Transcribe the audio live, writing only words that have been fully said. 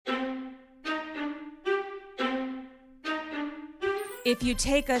If you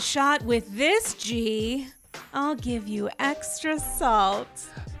take a shot with this G, I'll give you extra salt.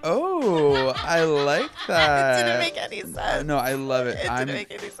 Oh, I like that. It didn't make any sense. No, I love it. It didn't make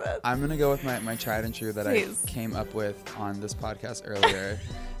any sense. I'm going to go with my tried and true that Please. I came up with on this podcast earlier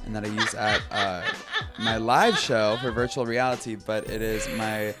and that I use at my live show for virtual reality, but it is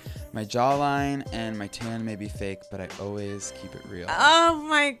my jawline and my tan may be fake, but I always keep it real. Oh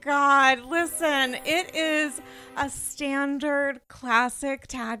my God. Listen, it is a standard classic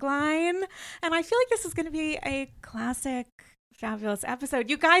tagline, and I feel like this is going to be a classic fabulous episode.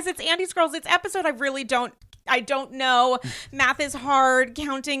 You guys, it's Andy's Girls. It's episode I don't know. Math is hard.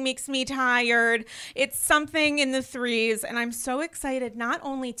 Counting makes me tired. It's something in the threes. And I'm so excited not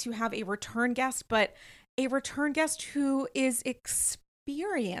only to have a return guest, but a return guest who is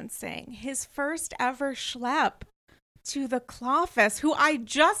experiencing his first ever schlep to the Clawfest, who I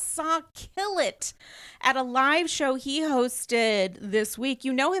just saw kill it at a live show he hosted this week.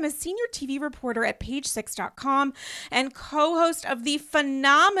 You know him as senior TV reporter at page6.com and co-host of the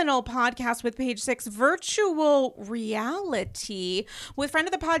phenomenal podcast with Page Six, Virtual Reality, with friend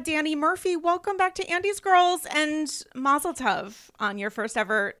of the pod, Danny Murphy. Welcome back to Andy's Girls and Mazel Tov on your first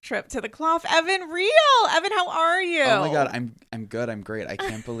ever trip to the Claw. Evan Real. Evan, how are you? Oh my God, I'm good. I'm great. I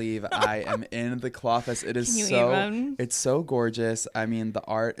can't believe I am in the Clawfest. It is it's so gorgeous. I mean, the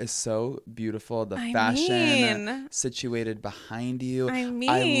art is so beautiful. The fashion situated behind you.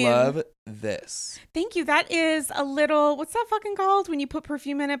 I love this. Thank you. That is a little, what's that fucking called when you put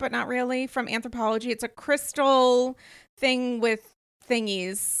perfume in it, but not really, from Anthropologie. It's a crystal thing with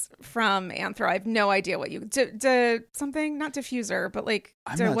thingies from Anthro. I have no idea what you something, not diffuser, but like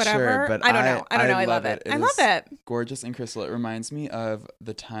I'm not whatever. Sure, but I don't know. I love it. I love it. Gorgeous and crystal. It reminds me of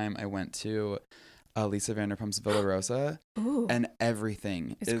the time I went to Lisa Vanderpump's Villa Rosa. Ooh. And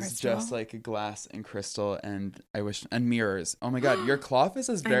everything is just like glass and crystal and mirrors. Oh my God, your Clawfest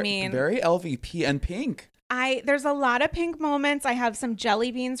is very LVP and pink. There's a lot of pink moments. I have some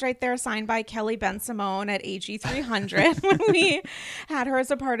jelly beans right there signed by Kelly Ben-Simone at AG300 when we had her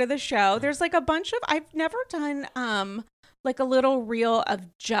as a part of the show. There's like a bunch of, I've never done like a little reel of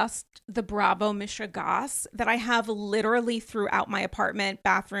just the Bravo Misha Goss that I have literally throughout my apartment,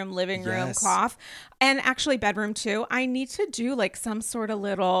 bathroom, living room, cloth, and actually bedroom too. I need to do like some sort of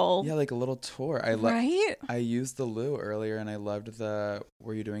little... Yeah, like a little tour. Right? I used the Lou earlier and I loved the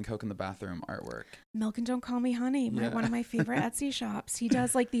Were You Doing Coke in the Bathroom artwork. Milk and Don't Call Me Honey, one of my favorite Etsy shops. He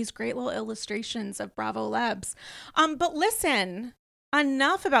does like these great little illustrations of Bravo Lebs. But listen...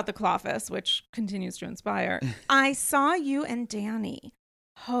 Enough about the Clawfest, which continues to inspire. I saw you and Danny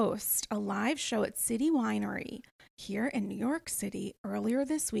host a live show at City Winery here in New York City earlier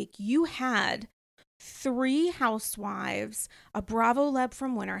this week. You had 3 housewives, a Bravo Leb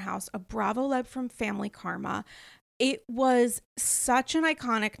from Winter House, a Bravo Leb from Family Karma. It was such an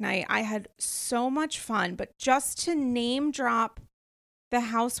iconic night. I had so much fun, but just to name drop the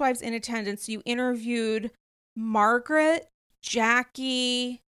housewives in attendance, you interviewed Margaret,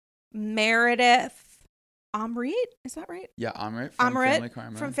 Jackie, Meredith, Amrit, is that right? Yeah, Amrit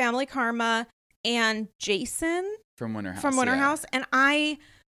from Family Karma, and Jason from Winter House. House. And I've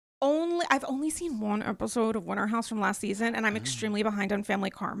only seen one episode of Winter House from last season, and I'm extremely behind on Family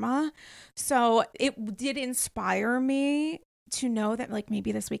Karma. So it did inspire me to know that like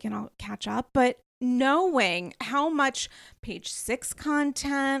maybe this weekend I'll catch up, but knowing how much Page Six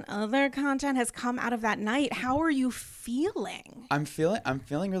content, other content has come out of that night, how are you feeling? I'm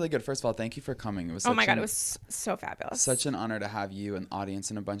feeling really good. First of all, thank you for coming. It was oh my God, it was so fabulous. Such an honor to have you, an audience,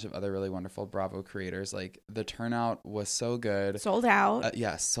 and a bunch of other really wonderful Bravo creators. Like the turnout was so good. Sold out.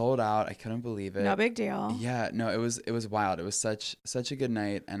 Sold out. I couldn't believe it. No big deal. Yeah, no, it was wild. It was such a good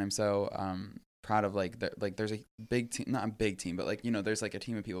night, and I'm so proud of there's a big team, not a big team, but like, you know, there's like a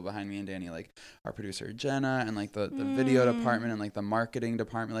team of people behind me and Danny, like our producer Jenna and like the video department and like the marketing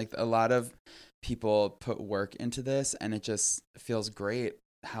department, like a lot of people put work into this, and it just feels great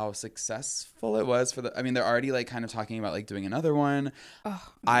how successful it was they're already like kind of talking about like doing another one.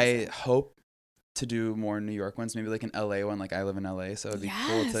 I hope to do more New York ones, maybe like an LA one, like I live in LA, so it'd be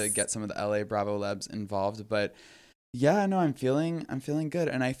cool to get some of the LA Bravo Lebs involved. But yeah, no, I'm feeling good,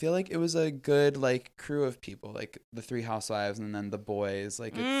 and I feel like it was a good like crew of people, like the 3 housewives and then the boys.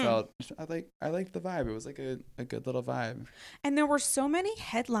 Like it felt, I liked the vibe. It was like a good little vibe. And there were so many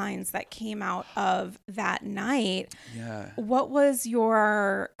headlines that came out of that night. Yeah. What was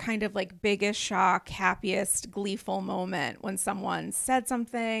your kind of like biggest shock, happiest, gleeful moment when someone said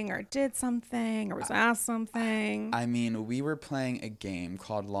something or did something or was asked something? I mean, we were playing a game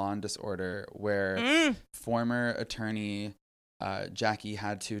called Law and Disorder where former attorney Jackie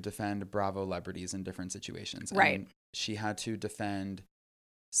had to defend Bravo celebrities in different situations. Right. And she had to defend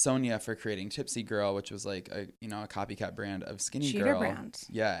Sonia for creating Tipsy Girl, which was like a copycat brand of Skinny Cheater Girl. brand.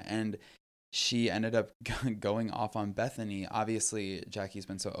 Yeah, and she ended up going off on Bethany. Obviously, Jackie's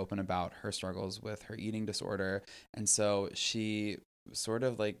been so open about her struggles with her eating disorder, and so she sort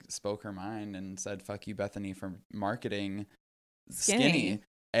of like spoke her mind and said, "Fuck you, Bethany, for marketing Skinny."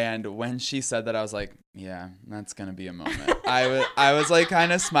 And when she said that, I was like, yeah, that's going to be a moment. I was like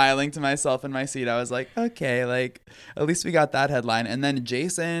kind of smiling to myself in my seat. I was like, okay, like at least we got that headline. And then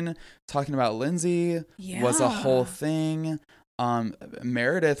Jason talking about Lindsay was a whole thing.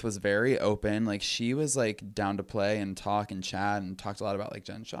 Meredith was very open. Like she was like down to play and talk and chat and talked a lot about like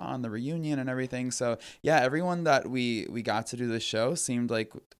Jen Shaw and the reunion and everything. So yeah, everyone that we got to do the show seemed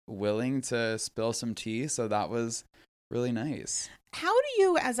like willing to spill some tea. So that was really nice. How do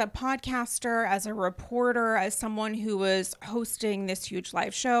you, as a podcaster, as a reporter, as someone who was hosting this huge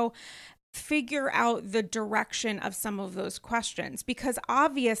live show, figure out the direction of some of those questions? Because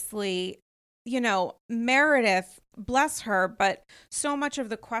obviously, Meredith, bless her, but so much of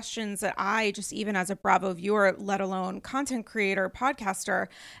the questions that I just, even as a Bravo viewer, let alone content creator, podcaster,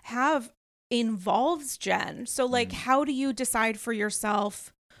 have involves Jen. So like, how do you decide for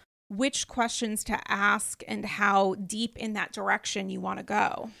yourself which questions to ask and how deep in that direction you want to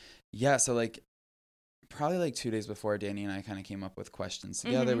go? Yeah, so like probably like 2 days before, Danny and I kind of came up with questions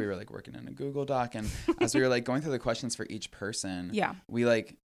together. We were like working in a Google Doc, and as we were like going through the questions for each person,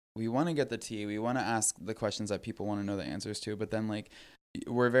 we want to get the tea. We want to ask the questions that people want to know the answers to, but then like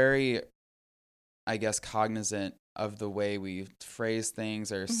we're very, I guess, cognizant of the way we phrase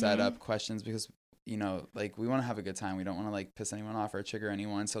things or set up questions, because like we want to have a good time. We don't want to like piss anyone off or trigger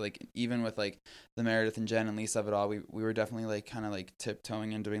anyone. So like even with like the Meredith and Jen and Lisa of it all, we were definitely like kind of like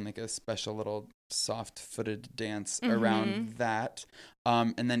tiptoeing and doing like a special little soft-footed dance around that.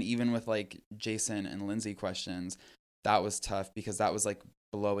 And then even with like Jason and Lindsay questions, that was tough because that was like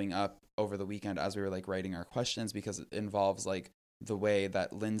blowing up over the weekend as we were like writing our questions, because it involves like the way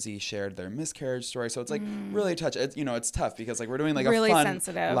that Lindsay shared their miscarriage story. So it's like really it's tough because like we're doing like really a fun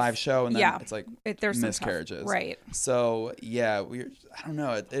sensitive live show, and then it's like there's miscarriages. Right. So yeah, I don't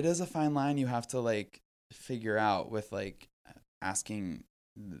know. It is a fine line you have to like figure out with like asking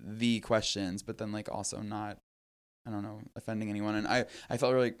the questions, but then like also not, I don't know, offending anyone. And I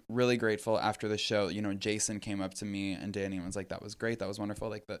felt really, really grateful after the show. Jason came up to me and Danny and was like, that was great. That was wonderful.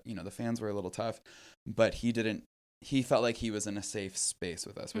 Like the fans were a little tough, but he felt like he was in a safe space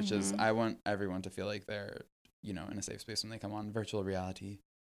with us, which is, I want everyone to feel like they're, in a safe space when they come on virtual reality.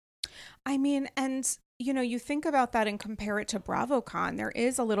 I mean, and, you think about that and compare it to BravoCon. There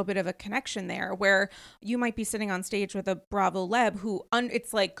is a little bit of a connection there where you might be sitting on stage with a Bravo Leb who,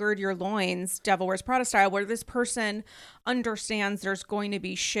 it's like gird your loins, Devil Wears Prada style, where this person understands there's going to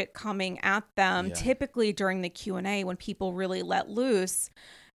be shit coming at them, typically during the Q&A when people really let loose.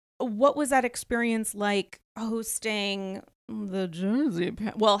 What was that experience like hosting the Jersey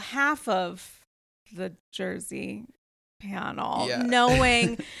well, half of the Jersey panel,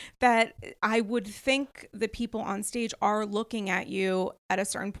 knowing that I would think the people on stage are looking at you at a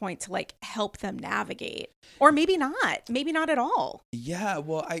certain point to like help them navigate, or maybe not at all. Yeah,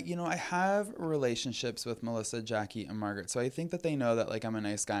 well, I have relationships with Melissa, Jackie, and Margaret, so I think that they know that like I'm a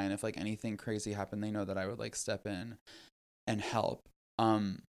nice guy, and if like anything crazy happened, they know that I would like step in and help.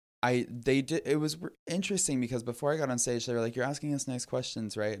 It was interesting because before I got on stage, they were like, "You're asking us nice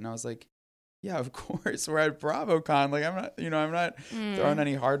questions, right?" And I was like, "Yeah, of course. We're at BravoCon. Like, I'm not throwing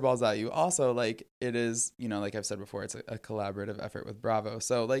any hardballs at you. Also, like, it is, like I've said before, it's a collaborative effort with Bravo.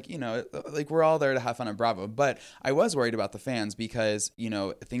 So, like, like we're all there to have fun at Bravo. But I was worried about the fans because,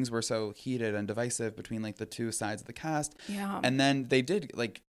 things were so heated and divisive between like the two sides of the cast. Yeah. And then they did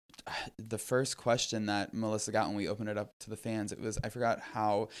like the first question that Melissa got when we opened it up to the fans, I forgot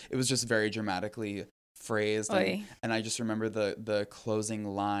how, it was just very dramatically phrased, and I just remember the closing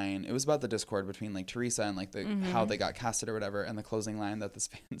line. It was about the discord between like Teresa and like the how they got casted or whatever, and the closing line that this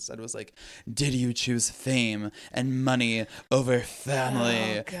fan said was like, "Did you choose fame and money over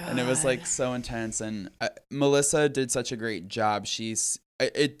family?" Oh, and it was like so intense, and Melissa did such a great job.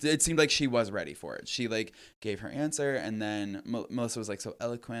 It seemed like she was ready for it. She like gave her answer, and then Melissa was like so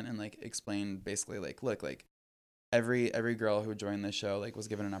eloquent and like explained basically like, look, like every girl who joined the show like was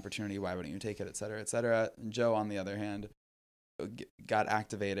given an opportunity. Why wouldn't you take it, et cetera, et cetera. Joe, on the other hand, got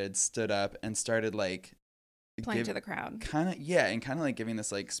activated, stood up, and started like playing to the crowd. Kind of like giving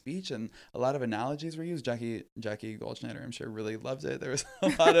this like speech, and a lot of analogies were used. Jackie Goldschneider, I'm sure, really loved it. There was a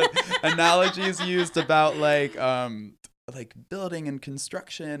lot of analogies used about like like building and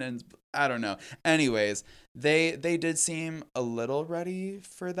construction and I don't know. Anyways, they did seem a little ready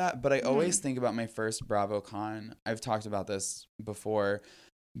for that, but I always think about my first BravoCon. I've talked about this before,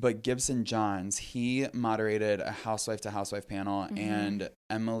 but Gibson Johns, he moderated a housewife to housewife panel, and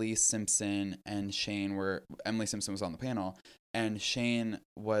Emily Simpson was on the panel, and Shane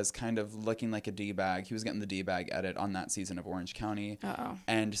was kind of looking like a D-bag. He was getting the D-bag edit on that season of Orange County. Uh-oh.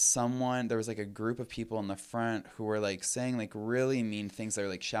 And there was like a group of people in the front who were like saying like really mean things. They were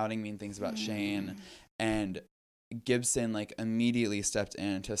like shouting mean things about Shane. And Gibson like immediately stepped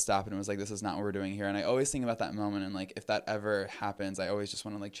in to stop it and was like, this is not what we're doing here. And I always think about that moment, and like if that ever happens, I always just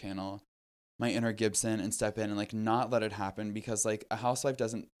want to like channel my inner Gibson and step in and like not let it happen, because like a housewife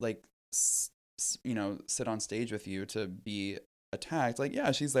doesn't like sit on stage with you to be attacked. Like,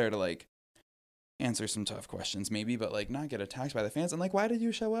 yeah, she's there to like answer some tough questions maybe, but like not get attacked by the fans. And like, why did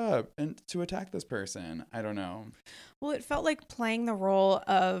you show up and to attack this person? I don't know. Well, it felt like playing the role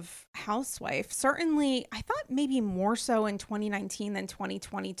of housewife. Certainly, I thought maybe more so in 2019 than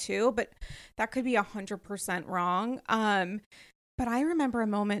 2022, but that could be 100% wrong. But I remember a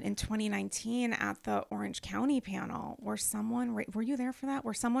moment in 2019 at the Orange County panel where were you there for that?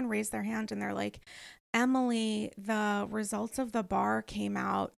 Where someone raised their hand and they're like, Emily, the results of the bar came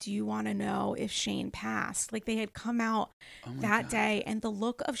out. Do you want to know if Shane passed? Like, they had come out that day, and the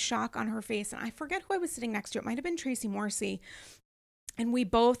look of shock on her face. And I forget who I was sitting next to. It might have been Tracy Morrissey. And we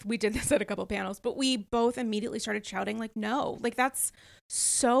did this at a couple panels, but we both immediately started shouting like, no, like that's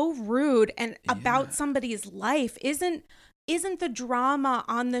so rude. And about somebody's life isn't the drama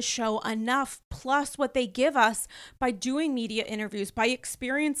on the show enough, plus what they give us by doing media interviews, by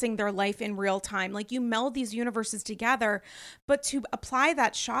experiencing their life in real time. Like, you meld these universes together, but to apply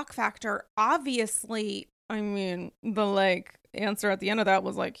that shock factor, obviously, I mean, the like answer at the end of that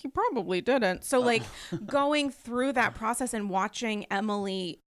was like, he probably didn't. So like going through that process and watching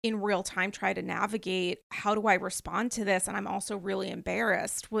Emily in real time try to navigate, how do I respond to this? And I'm also really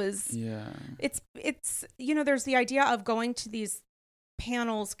embarrassed it's, there's the idea of going to these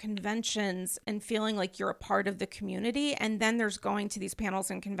panels, conventions, and feeling like you're a part of the community. And then there's going to these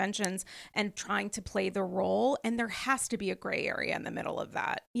panels and conventions and trying to play the role. And there has to be a gray area in the middle of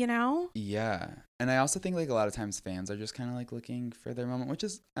that, Yeah. And I also think like a lot of times fans are just kind of like looking for their moment, which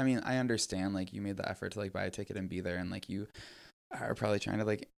is, I mean, I understand like you made the effort to like buy a ticket and be there, and like you are probably trying to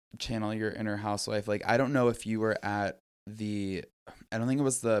like channel your inner housewife. Like, I don't know if you were at I don't think it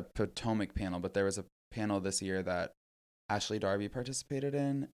was the Potomac panel, but there was a panel this year that Ashley Darby participated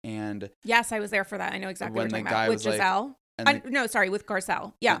in. And yes, I was there for that. I know exactly what you're talking about. With Giselle. Like, with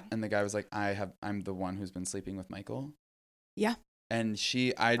Garcelle. Yeah. And the guy was like, I'm the one who's been sleeping with Michael. Yeah. And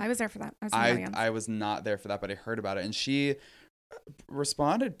I was there for that. I was not there for that, but I heard about it. And she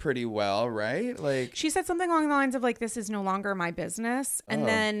responded pretty well, right? Like, she said something along the lines of like, this is no longer my business. And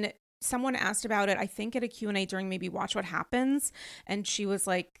then someone asked about it, I think at a Q&A during maybe Watch What Happens. And she was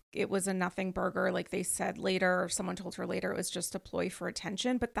like, it was a nothing burger. Like they said later, or someone told her later, it was just a ploy for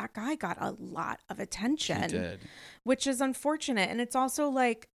attention. But that guy got a lot of attention, he did. Which is unfortunate. And it's also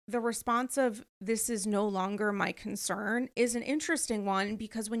like, the response of this is no longer my concern is an interesting one,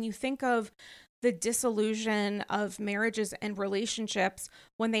 because when you think of the disillusion of marriages and relationships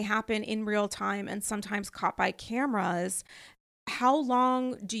when they happen in real time and sometimes caught by cameras, how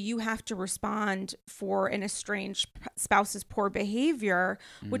long do you have to respond for an estranged spouse's poor behavior,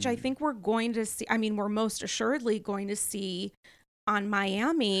 which I think we're going to see. I mean, we're most assuredly going to see on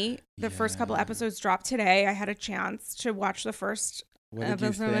Miami. The first couple episodes dropped today. I had a chance to watch the first. What did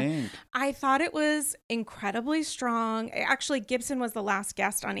you think? I thought it was incredibly strong. Actually, Gibson was the last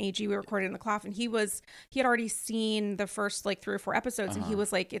guest on AG. We recorded in the cloth, and he had already seen the first like 3 or 4 episodes, and he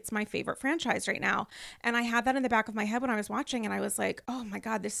was like, it's my favorite franchise right now. And I had that in the back of my head when I was watching, and I was like, oh my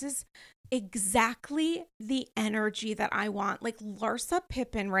God, this is exactly the energy that I want. Like, Larsa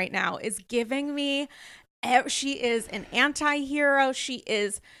Pippen right now is giving me, she is an anti-hero. She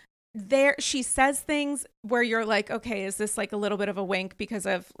is there. She says things where you're like, okay, is this like a little bit of a wink because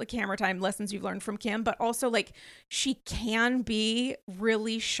of like camera time lessons you've learned from Kim? But also like she can be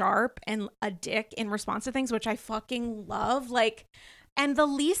really sharp and a dick in response to things, which I fucking love. Like, and the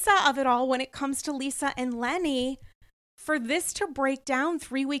Lisa of it all, when it comes to Lisa and Lenny, for this to break down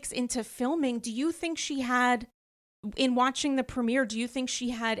 3 weeks into filming, do you think she had, in watching the premiere, do you think she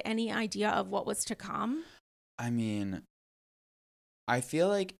had any idea of what was to come? I mean, I feel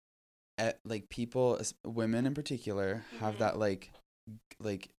like people, women in particular, have that like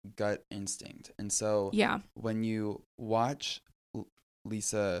gut instinct. And so when you watch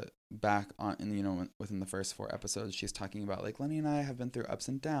Lisa back on, and within the first 4 episodes, she's talking about like, Lenny and I have been through ups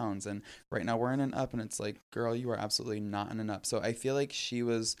and downs, and right now we're in an up, and it's like, girl, you are absolutely not in an up. So I feel like she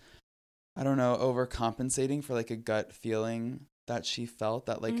was, I don't know, overcompensating for like a gut feeling that she felt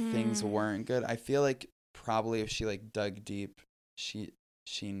that like things weren't good. I feel like probably if she like dug deep, she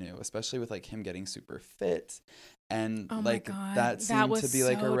knew, especially with like him getting super fit, and like that seemed to be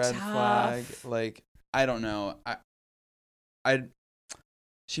like a red flag. Like, I don't know.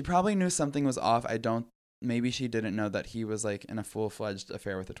 She probably knew something was off. Maybe she didn't know that he was like in a full-fledged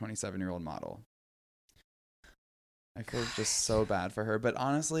affair with a 27-year-old model. I feel just so bad for her. But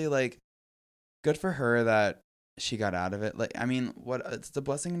honestly, like, good for her that she got out of it. Like, I mean, it's the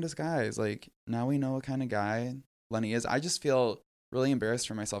blessing in disguise. Like, now we know what kind of guy Lenny is. I just feel really embarrassed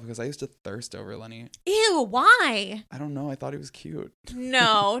for myself because I used to thirst over Lenny. Ew, why? I don't know. I thought he was cute.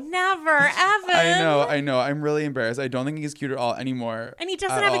 No, never, ever. I know. I'm really embarrassed. I don't think he's cute at all anymore. And he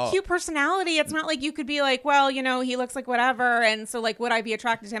doesn't have a cute personality. It's not like you could be like, well, he looks like whatever. And so like, would I be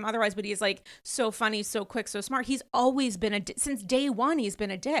attracted to him otherwise? But he's like so funny, so quick, so smart. He's always been since day one, he's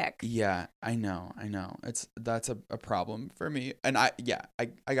been a dick. Yeah, I know. That's a problem for me. And I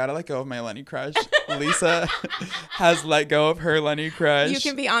gotta let go of my Lenny crush. Lisa has let go of her Lenny crush. You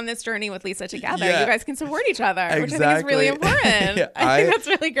can be on this journey with Lisa together. Yeah. You guys can support each other, which Exactly. I think is really important. Yeah, I think that's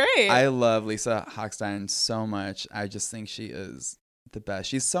really great. I love Lisa Hochstein so much. I just think she is the best.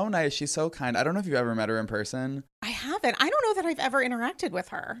 She's so nice. She's so kind. I don't know if you've ever met her in person. I haven't. I don't know that I've ever interacted with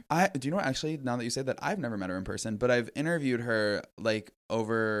her. Do you know, actually, now that you say that, I've never met her in person, but I've interviewed her like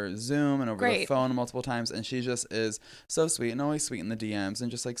over Zoom and over the phone multiple times, and she just is so sweet and always sweet in the DMs and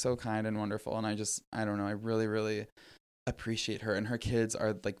just like so kind and wonderful. And I don't know, I really, really appreciate her, and her kids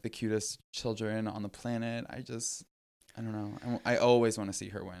are like the cutest children on the planet. I don't know. I always want to see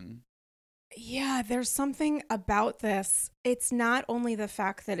her win. Yeah, there's something about this. It's not only the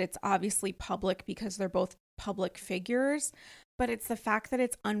fact that it's obviously public because they're both public figures, but it's the fact that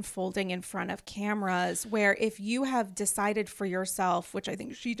it's unfolding in front of cameras, where if you have decided for yourself, which I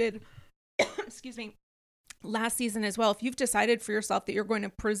think she did, excuse me, last season as well, if you've decided for yourself that you're going to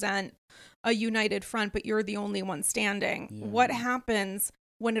present a united front, but you're the only one standing, what happens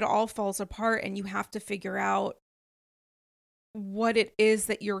when it all falls apart and you have to figure out what it is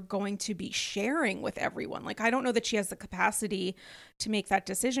that you're going to be sharing with everyone? Like, I don't know that she has the capacity to make that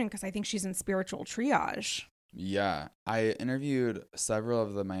decision because I think she's in spiritual triage. Yeah, I interviewed several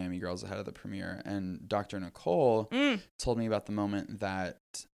of the Miami girls ahead of the premiere, and Dr. Nicole told me about the moment that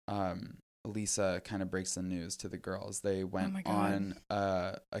Lisa kind of breaks the news to the girls. They went on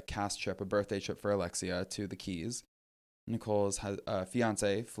a cast trip, a birthday trip for Alexia to the Keys. Nicole's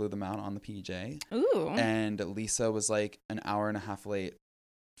fiance flew them out on the PJ. Ooh. And Lisa was like an hour and a half late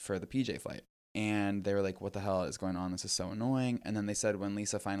for the PJ flight. And they were like, what the hell is going on? This is so annoying. And then they said when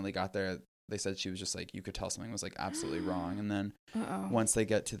Lisa finally got there, they said she was just like, you could tell something was like absolutely wrong. And then once they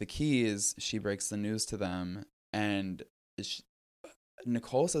get to the Keys, she breaks the news to them. And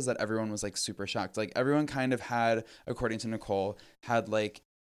Nicole says that everyone was like super shocked. Like everyone kind of had, according to Nicole, had like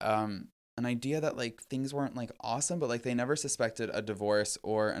an idea that like things weren't like awesome, but like they never suspected a divorce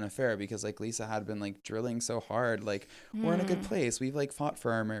or an affair because like Lisa had been like drilling so hard, like we're in a good place, we've like fought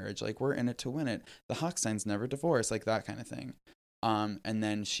for our marriage, like we're in it to win it, the Hochsteins never divorce, like that kind of thing. And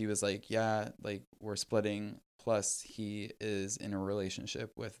then she was like, yeah, like we're splitting, plus he is in a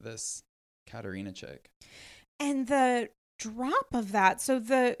relationship with this Katerina chick. And the drop of that,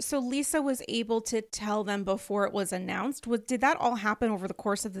 so Lisa was able to tell them before it was announced. Did that all happen over the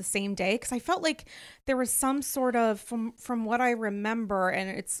course of the same day? Because I felt like there was some sort of, from what I remember,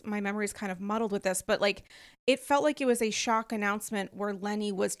 and my memory is kind of muddled with this, but like it felt like it was a shock announcement where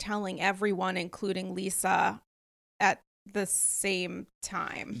Lenny was telling everyone, including Lisa, at the same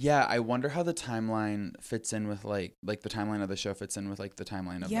time. Yeah, I wonder how the timeline fits in with like the timeline of the show fits in with like the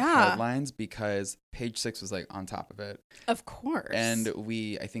timeline of the headlines, because Page Six was like on top of it. Of course. And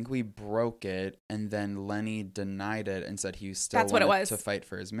I think we broke it, and then Lenny denied it and said he still wanted to fight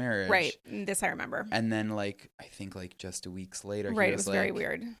for his marriage. Right. This I remember. And then like I think like just weeks later, right, it was like, very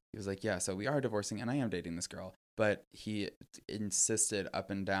weird. He was like, yeah, so we are divorcing and I am dating this girl. But he insisted up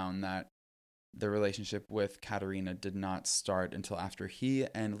and down that the relationship with Katerina did not start until after he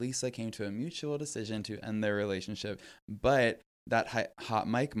and Lisa came to a mutual decision to end their relationship. But that hot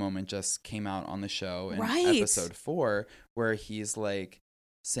mic moment just came out on the show in episode 4, where he's like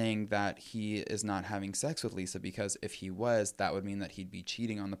saying that he is not having sex with Lisa because if he was, that would mean that he'd be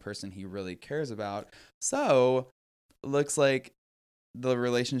cheating on the person he really cares about. So looks like the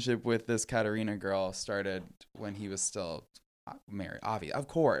relationship with this Katerina girl started when he was still married. Obvious, of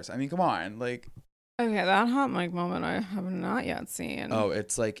course. I mean, come on, like. Okay, that hot mic moment I have not yet seen. Oh,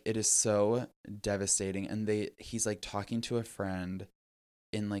 it's like, it is so devastating. And he's like talking to a friend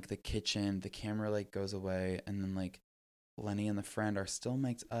in like the kitchen. The camera like goes away, and then like Lenny and the friend are still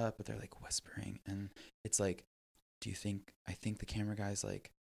mic'd up, but they're like whispering. And it's like, I think the camera guy's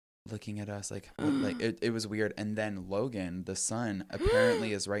like looking at us, like it was weird. And then Logan, the son,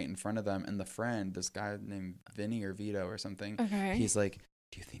 apparently is right in front of them, and the friend, this guy named Vinny or Vito or something, Okay. he's like,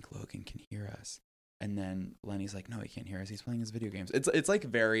 do you think Logan can hear us? And then Lenny's like, no, he can't hear us, he's playing his video games. It's like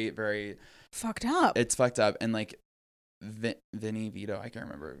very, very fucked up. It's fucked up. And like Vinny, Vito, I can't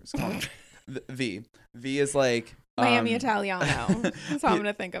remember what it was called. V is like Miami Italiano. That's how I'm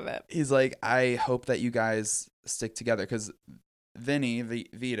gonna think of it. He's like, I hope that you guys stick together, because Vinny,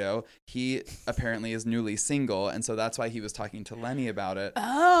 Vito, he apparently is newly single, and so that's why he was talking to Lenny about it.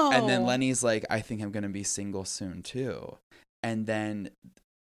 Oh. And then Lenny's like, I think I'm gonna be single soon too. And then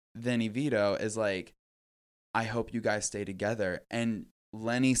Vinny Vito is like, I hope you guys stay together. And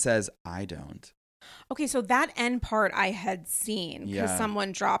Lenny says, I don't. Okay, so that end part I had seen because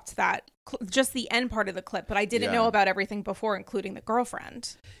someone dropped that, just the end part of the clip, but I didn't know about everything before, including the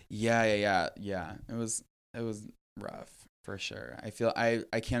girlfriend. Yeah. It was rough for sure.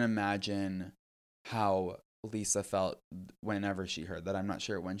 I can't imagine how Lisa felt whenever she heard that. I'm not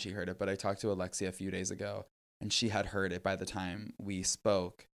sure when she heard it, but I talked to Alexia a few days ago, and she had heard it by the time we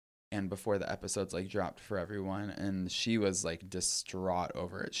spoke and before the episodes like dropped for everyone, and she was like distraught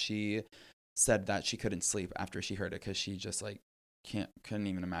over it. She said that she couldn't sleep after she heard it because she just like couldn't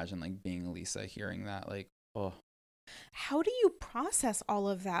even imagine like being Lisa hearing that. Like, oh. How do you process all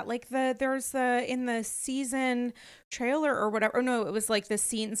of that? Like there's in the season trailer or whatever, or no, it was like the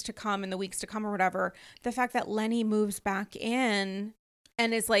scenes to come in the weeks to come or whatever, the fact that Lenny moves back in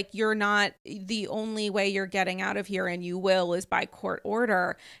and is like, you're not, the only way you're getting out of here, and you will, is by court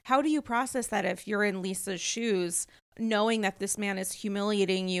order. How do you process that if you're in Lisa's shoes, knowing that this man is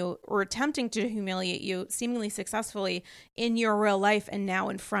humiliating you or attempting to humiliate you seemingly successfully in your real life and now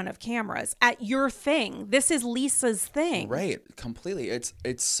in front of cameras at your thing? This is Lisa's thing. Right. Completely.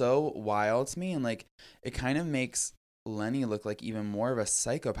 It's so wild to me. And like, it kind of makes Lenny look like even more of a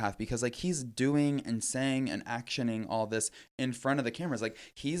psychopath, because like he's doing and saying and actioning all this in front of the cameras. Like,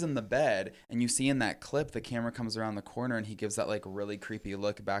 he's in the bed, and you see in that clip the camera comes around the corner and he gives that like really creepy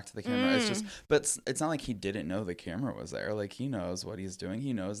look back to the camera. It's just, but it's not like he didn't know the camera was there. Like, he knows what he's doing.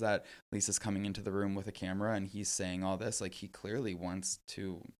 He knows that Lisa's coming into the room with a camera and he's saying all this. Like, he clearly wants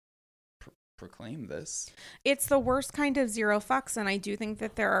to proclaim this. It's the worst kind of zero fucks, and I do think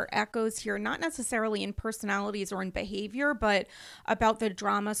that there are echoes here, not necessarily in personalities or in behavior, but about the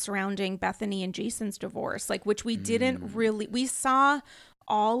drama surrounding Bethany and Jason's divorce, like, which we didn't really, we saw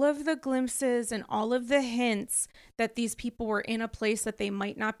all of the glimpses and all of the hints that these people were in a place that they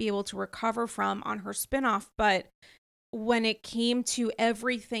might not be able to recover from on her spinoff, but when it came to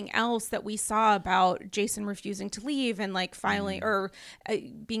everything else that we saw about Jason refusing to leave and like filing or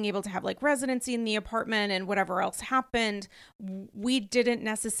being able to have like residency in the apartment and whatever else happened, we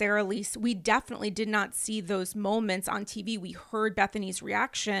definitely did not see those moments on TV. We heard Bethany's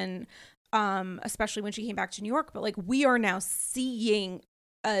reaction, especially when she came back to New York, but like, we are now seeing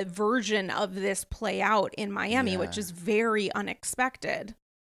a version of this play out in Miami, which is very unexpected.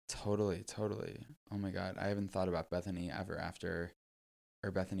 Totally. Oh my God. I haven't thought about Bethany ever after,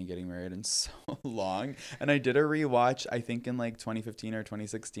 or Bethany getting married in so long. And I did a rewatch, I think in like 2015 or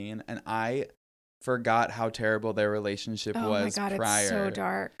 2016. And I forgot how terrible their relationship was prior. Oh my God, it's so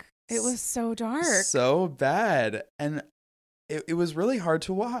dark. It was so dark. So bad. And it was really hard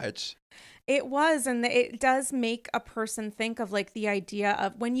to watch. It was, and it does make a person think of like the idea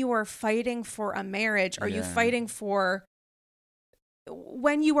of when you are fighting for a marriage, are you fighting for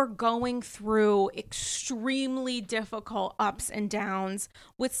when you are going through extremely difficult ups and downs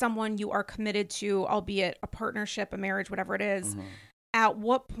with someone you are committed to, albeit a partnership, a marriage, whatever it is, at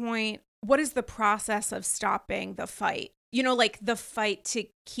what point, what is the process of stopping the fight? You know, like the fight to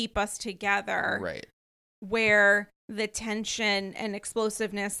keep us together. Right. Where the tension and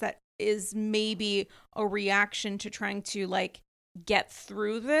explosiveness that is maybe a reaction to trying to like get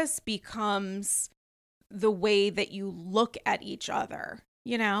through this becomes the way that you look at each other,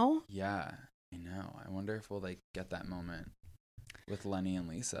 you know? Yeah, I know. I wonder if we'll like get that moment with Lenny and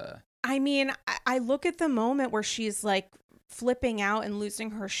Lisa. I mean, I look at the moment where she's like flipping out and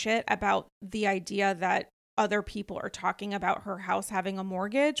losing her shit about the idea that other people are talking about her house having a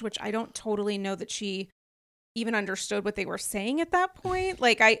mortgage, which I don't totally know that she even understood what they were saying at that point.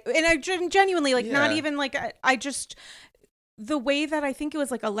 Like I genuinely like not even like I just, the way that I think it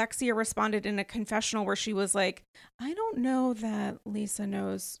was like Alexia responded in a confessional where she was like, I don't know that Lisa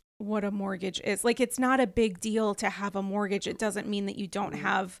knows what a mortgage is. Like, it's not a big deal to have a mortgage. It doesn't mean that you don't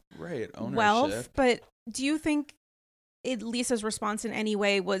have ownership. wealth. But do you think Lisa's response in any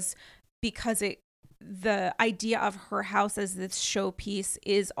way was because the idea of her house as this showpiece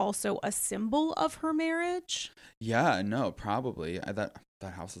is also a symbol of her marriage? Yeah, no, probably.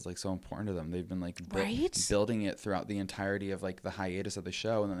 That house is like so important to them. They've been like building it throughout the entirety of like the hiatus of the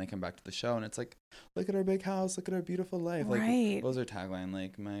show, and then they come back to the show and it's like, look at our big house, look at our beautiful life. Like, what was their tagline?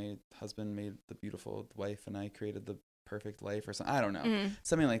 Like, my husband made the beautiful wife and I created the perfect life, or something. I don't know.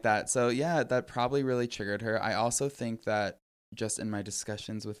 Something like that. So yeah, that probably really triggered her. I also think that just in my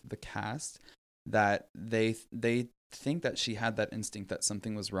discussions with the cast, that they think that she had that instinct that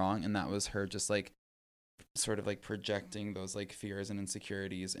something was wrong, and that was her just like sort of like projecting those like fears and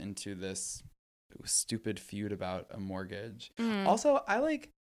insecurities into this stupid feud about a mortgage. Also, I like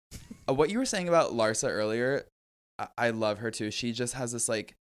what you were saying about Larsa earlier. I love her too. She just has this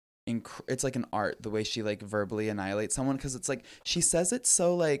like it's like an art, the way she like verbally annihilates someone, because it's like she says it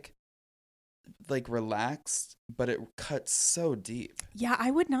so like relaxed, but it cuts so deep. Yeah,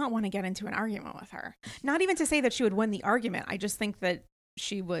 I would not want to get into an argument with her. Not even to say that she would win the argument. I just think that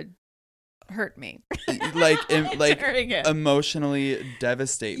she would hurt me. like emotionally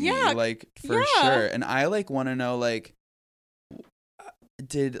devastate me. Like, for sure. And I like want to know, like,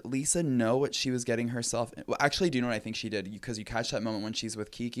 did Lisa know what she was getting herself in? Well, actually, do you know what I think she did? Because you catch that moment when she's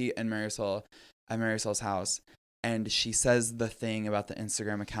with Kiki and Marisol at Marisol's house, and she says the thing about the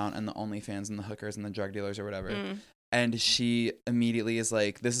Instagram account and the OnlyFans and the hookers and the drug dealers or whatever. And she immediately is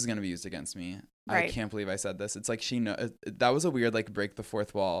like, this is going to be used against me. Right. I can't believe I said this. It's like that was a weird like break the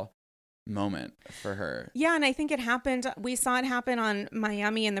fourth wall moment for her. Yeah, and I think it happened. We saw it happen on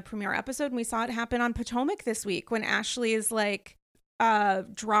Miami in the premiere episode, and we saw it happen on Potomac this week when Ashley is like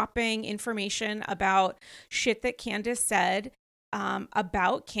dropping information about shit that Candace said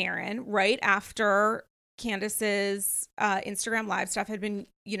about Karen right after Candace's Instagram live stuff had been,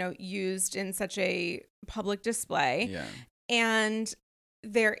 used in such a public display. Yeah. And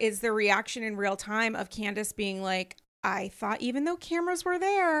there is the reaction in real time of Candace being like, I thought, even though cameras were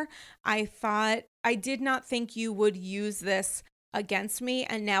there, I did not think you would use this against me.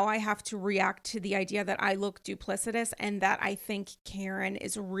 And now I have to react to the idea that I look duplicitous and that I think Karen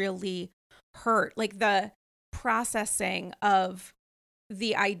is really hurt. Like, the processing of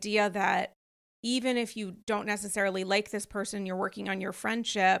the idea that even if you don't necessarily like this person, you're working on your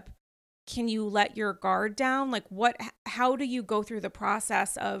friendship, can you let your guard down? Like, how do you go through the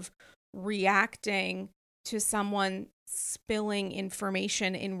process of reacting to someone spilling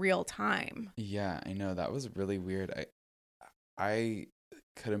information in real time? Yeah, I know. That was really weird. I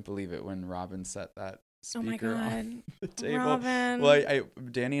couldn't believe it when Robin set that speaker on the table. Robin. Well,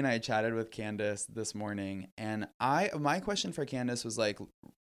 Danny and I chatted with Candace this morning, and my question for Candace was like,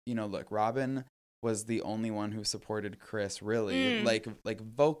 look, Robin was the only one who supported Chris, really, like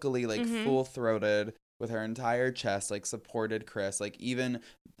vocally, like full-throated with her entire chest, like supported Chris, like even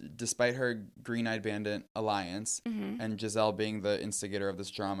despite her Green-Eyed Bandit alliance and Giselle being the instigator of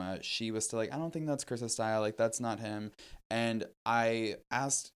this drama, she was still like, I don't think that's Chris's style, like that's not him. And I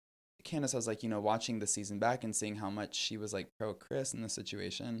asked Candace, I was like, watching the season back and seeing how much she was like pro Chris in this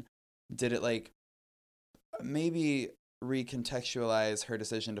situation, did it like maybe recontextualize her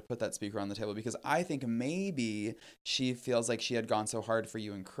decision to put that speaker on the table? Because I think maybe she feels like she had gone so hard for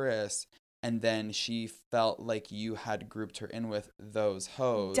you and Chris, and then she felt like you had grouped her in with those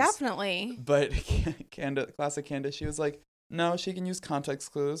hoes. Definitely. But classic Candace, she was like, no, she can use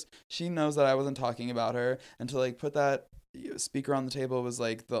context clues. She knows that I wasn't talking about her, and to like put that speaker on the table was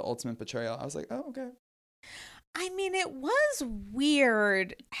like the ultimate betrayal. I was like, oh, okay. I mean, it was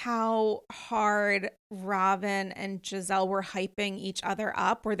weird how hard Robin and Giselle were hyping each other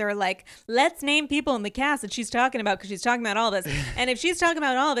up, where they're like, let's name people in the cast that she's talking about because she's talking about all of us. And if she's talking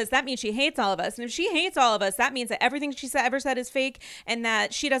about all of us, that means she hates all of us. And if she hates all of us, that means that everything she ever said is fake and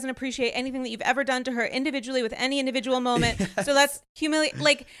that she doesn't appreciate anything that you've ever done to her individually with any individual moment. Yes. So that's humiliate.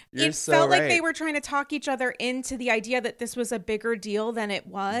 Like, it felt like they were trying to talk each other into the idea that this was a bigger deal than it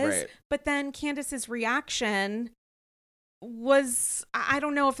was. Right. But then Candace's reaction was, I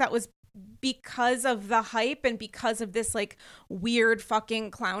don't know if that was because of the hype and because of this like weird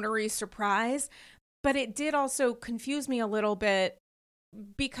fucking clownery surprise, but it did also confuse me a little bit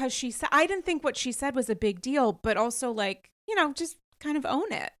because she said, I didn't think what she said was a big deal, but also like, just kind of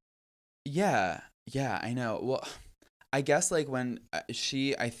own it. Yeah, I know. Well, I guess like when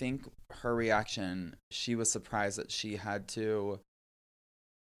I think her reaction, she was surprised that she had to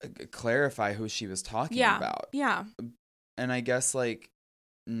clarify who she was talking about. Yeah. And I guess, like,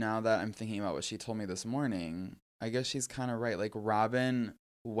 now that I'm thinking about what she told me this morning, I guess she's kind of right. Like, Robin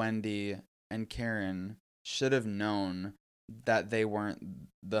Wendy and Karen should have known that they weren't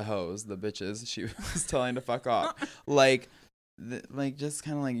the hoes, the bitches she was telling to fuck off. Like just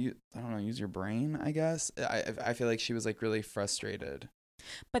kind of like, I don't know, use your brain, I guess. I feel like she was like really frustrated.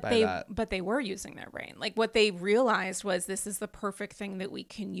 But they were using their brain. Like what they realized was, this is the perfect thing that we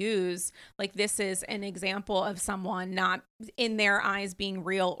can use. Like this is an example of someone not in their eyes being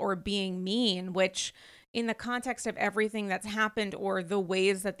real or being mean, which in the context of everything that's happened or the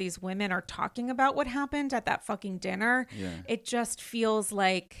ways that these women are talking about what happened at that fucking dinner, it just feels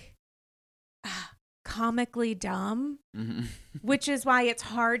like comically dumb, which is why it's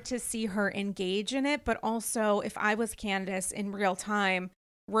hard to see her engage in it. But also, if I was Candace in real time,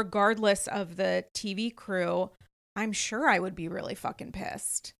 regardless of the TV crew, I'm sure I would be really fucking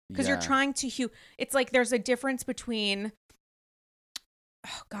pissed, because you're trying to it's like there's a difference between,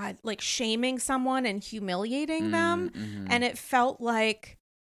 oh God, like shaming someone and humiliating them. And it felt like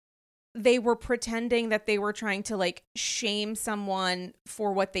they were pretending that they were trying to like shame someone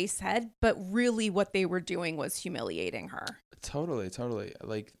for what they said, but really what they were doing was humiliating her. Totally.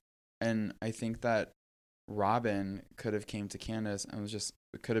 Like, and I think that Robin could have came to Candace and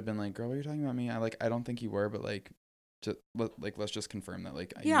could have been like, girl, what are you talking about me? I don't think you were, but let's just confirm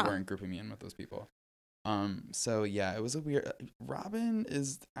that you weren't grouping me in with those people. So yeah, it was a weird, Robin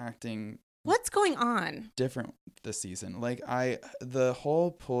is acting, what's going on, different this season. Like the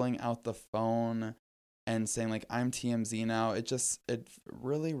whole pulling out the phone and saying like, I'm TMZ now, it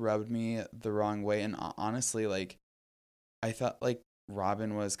really rubbed me the wrong way. And honestly, like I felt like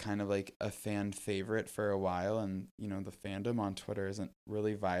Robin was kind of like a fan favorite for a while, and the fandom on Twitter isn't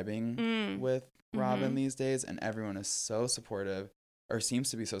really vibing with Robin these days, and everyone is so supportive, or seems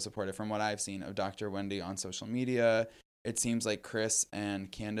to be so supportive from what I've seen of Dr. Wendy on social media. It seems like Chris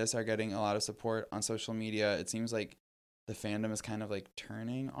and Candace are getting a lot of support on social media. It seems like the fandom is kind of like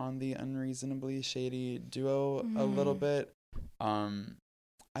turning on the unreasonably shady duo a little bit.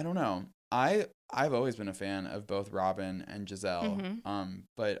 I don't know. I've always been a fan of both Robin and Giselle.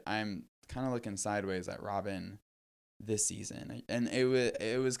 But I'm kind of looking sideways at Robin this season. And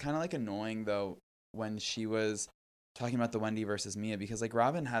it was kind of like annoying though when she was talking about the Wendy versus Mia, because like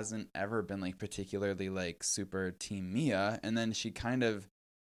Robin hasn't ever been like particularly like super team Mia, and then she kind of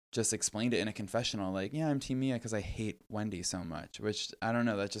just explained it in a confessional like, yeah, I'm team Mia because I hate Wendy so much, which I don't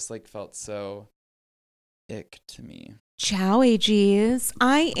know, that just like felt so ick to me. Ciao, AGs.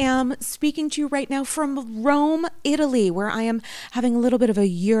 I am speaking to you right now from Rome, Italy, where I am having a little bit of a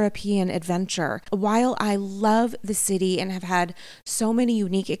European adventure. While I love the city and have had so many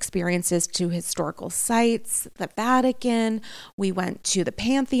unique experiences to historical sites, the Vatican, we went to the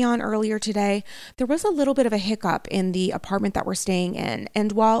Pantheon earlier today, there was a little bit of a hiccup in the apartment that we're staying in.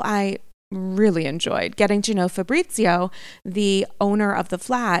 And while I really enjoyed getting to know Fabrizio, the owner of the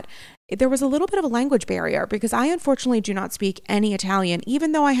flat, there was a little bit of a language barrier because I unfortunately do not speak any Italian,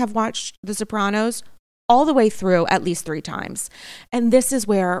 even though I have watched The Sopranos all the way through at least 3 times. And this is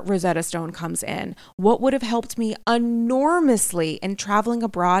where Rosetta Stone comes in. What would have helped me enormously in traveling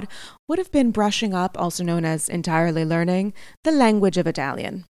abroad would have been brushing up, also known as entirely learning, the language of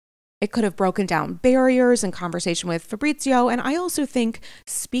Italian. It could have broken down barriers in conversation with Fabrizio, and I also think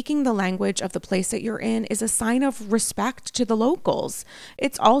speaking the language of the place that you're in is a sign of respect to the locals.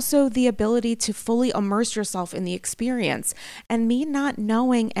 It's also the ability to fully immerse yourself in the experience. And me not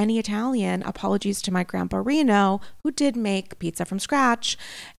knowing any Italian, apologies to my grandpa Reno, who did make pizza from scratch,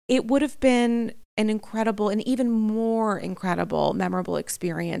 it would have been an incredible and even more incredible, memorable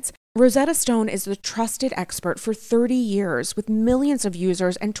experience. Rosetta Stone is the trusted expert for 30 years with millions of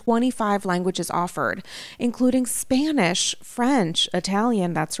users and 25 languages offered, including Spanish, French,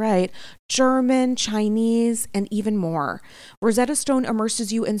 Italian, that's right, German, Chinese, and even more. Rosetta Stone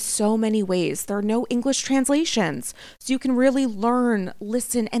immerses you in so many ways. There are no English translations, so you can really learn,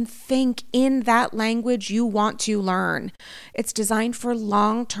 listen, and think in that language you want to learn. It's designed for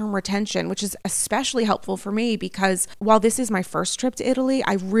long-term retention, which is especially helpful for me because while this is my first trip to Italy,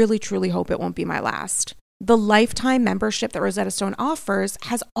 I really truly hope it won't be my last. The lifetime membership that Rosetta Stone offers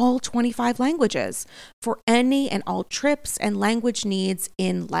has all 25 languages for any and all trips and language needs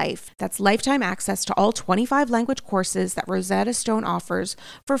in life. That's lifetime access to all 25 language courses that Rosetta Stone offers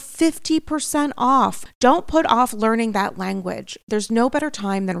for 50% off. Don't put off learning that language. There's no better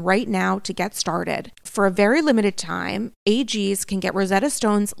time than right now to get started. For a very limited time, AGs can get Rosetta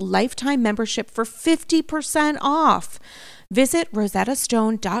Stone's lifetime membership for 50% off. Visit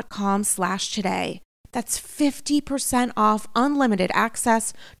rosettastone.com/today. That's 50% off unlimited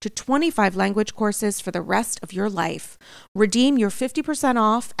access to 25 language courses for the rest of your life. Redeem your 50%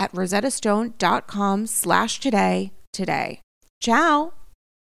 off at rosettastone.com/today today. Ciao.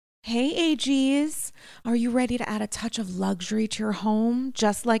 Hey, AGs, are you ready to add a touch of luxury to your home,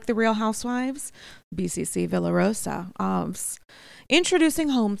 just like the Real Housewives? BCC Villarosa, OVS. Introducing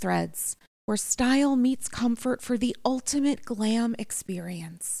Home Threads, where style meets comfort for the ultimate glam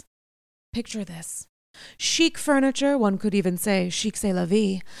experience. Picture this. Chic furniture, one could even say chic c'est la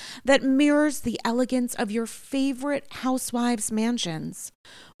vie, that mirrors the elegance of your favorite housewives' mansions.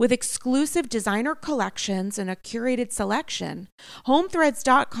 With exclusive designer collections and a curated selection,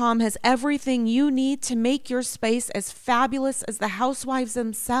 HomeThreads.com has everything you need to make your space as fabulous as the housewives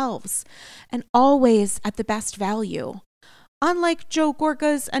themselves, and always at the best value. Unlike Joe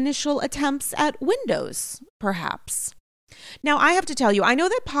Gorga's initial attempts at windows, perhaps. Now, I have to tell you, I know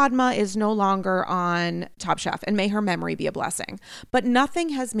that Padma is no longer on Top Chef, and may her memory be a blessing, but nothing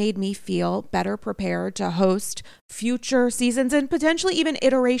has made me feel better prepared to host future seasons and potentially even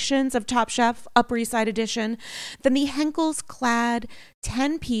iterations of Top Chef Upper East Side Edition than the Henkel's Clad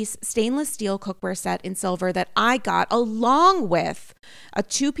 10-piece stainless steel cookware set in silver that I got, along with a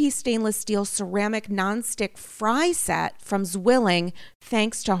 2-piece stainless steel ceramic nonstick fry set from Zwilling,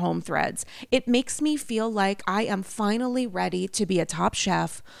 thanks to Home Threads. It makes me feel like I am finally ready to be a top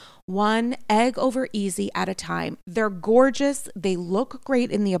chef, one egg over easy at a time. They're gorgeous. They look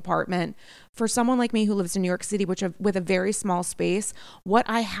great in the apartment. For someone like me who lives in New York City, with a very small space, what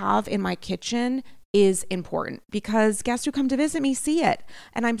I have in my kitchen is important because guests who come to visit me see it.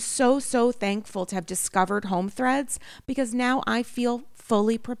 And I'm so thankful to have discovered Home Threads because now I feel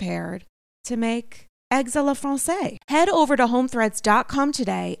fully prepared to make eggs a la française. Head over to homethreads.com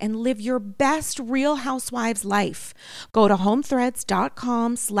today and live your best Real Housewives life. Go to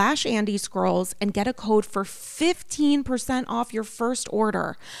homethreads.com/Andy Scrolls and get a code for 15% off your first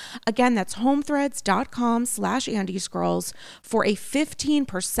order. Again, that's homethreads.com/Andy Scrolls for a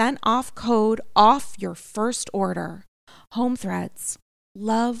 15% off code off your first order. Home Threads.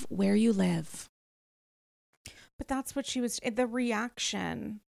 Love where you live. But that's what she was, the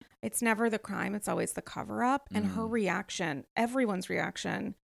reaction. It's never the crime. It's always the cover up. And her reaction, everyone's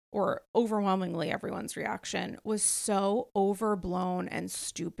reaction, or overwhelmingly everyone's reaction, was so overblown and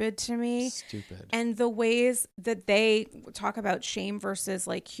stupid to me. Stupid. And the ways that they talk about shame versus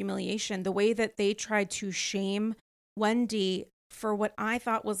like humiliation, the way that they tried to shame Wendy for what I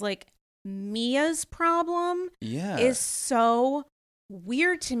thought was like Mia's problem is so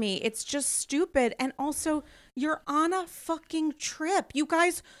weird to me. It's just stupid. And also, you're on a fucking trip. You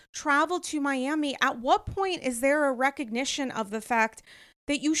guys travel to Miami. At what point is there a recognition of the fact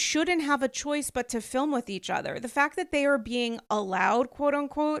that you shouldn't have a choice but to film with each other? The fact that they are being allowed, quote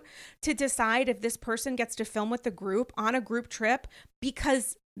unquote, to decide if this person gets to film with the group on a group trip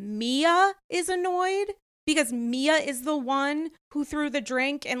because Mia is annoyed, because Mia is the one who threw the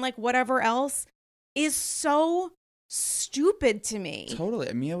drink and like whatever else, is so stupid to me. Totally.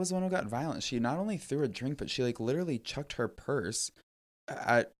 Mia was the one who got violent. She not only threw a drink, but she like literally chucked her purse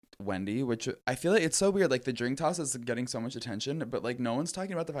at Wendy, which I feel like it's so weird. Like the drink toss is getting so much attention, but like no one's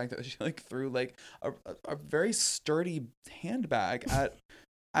talking about the fact that she like threw like a very sturdy handbag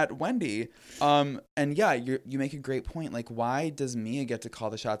at Wendy. And yeah, you make a great point. Like, why does Mia get to call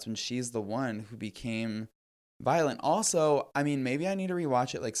the shots when she's the one who became violent? Also, I mean, maybe I need to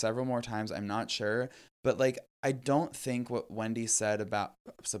rewatch it like several more times. I'm not sure. But like, I don't think what Wendy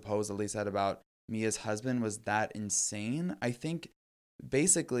supposedly said about Mia's husband was that insane. I think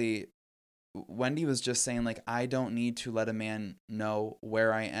basically Wendy was just saying like, I don't need to let a man know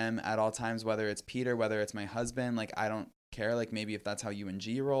where I am at all times, whether it's Peter, whether it's my husband. Like, I don't care. Like, maybe if that's how you and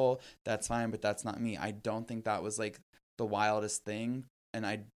G roll, that's fine, but that's not me. I don't think that was like the wildest thing. And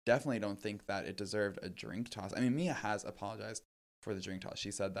I definitely don't think that it deserved a drink toss. I mean, Mia has apologized for the drink toss.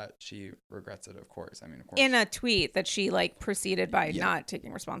 She said that she regrets it, of course. I mean, of course. In a tweet that she like proceeded by not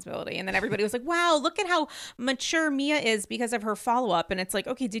taking responsibility. And then everybody was like, wow, look at how mature Mia is because of her follow-up. And it's like,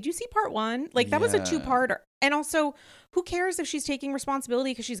 okay, did you see part one? Like that was a two-parter. And also, who cares if she's taking responsibility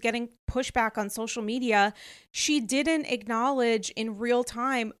because she's getting pushback on social media? She didn't acknowledge in real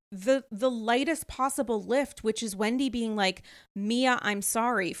time the lightest possible lift, which is Wendy being like, Mia, I'm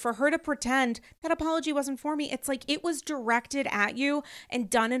sorry. For her to pretend that apology wasn't for me, it's like it was directed at you and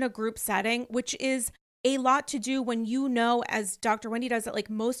done in a group setting, which is a lot to do when you know, as Dr. Wendy does, that like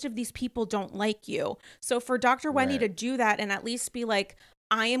most of these people don't like you. So for Dr. Wendy to do that and at least be like,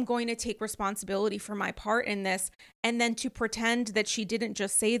 I am going to take responsibility for my part in this, and then to pretend that she didn't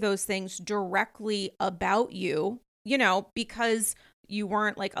just say those things directly about you, you know, because you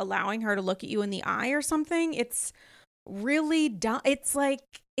weren't like allowing her to look at you in the eye or something. It's really dumb. It's like,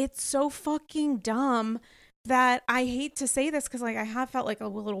 it's so fucking dumb that I hate to say this because like I have felt like a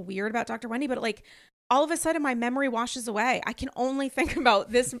little weird about Dr. Wendy, but like all of a sudden my memory washes away. I can only think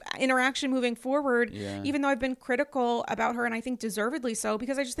about this interaction moving forward, even though I've been critical about her, and I think deservedly so,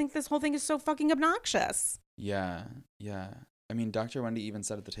 because I just think this whole thing is so fucking obnoxious. Yeah. I mean, Dr. Wendy even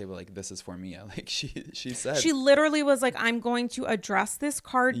said at the table, like, this is for Mia. Like, she said. She literally was like, I'm going to address this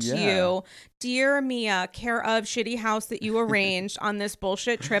card to you. Dear Mia, care of shitty house that you arranged on this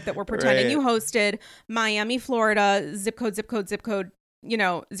bullshit trip that we're pretending you hosted, Miami, Florida, zip code,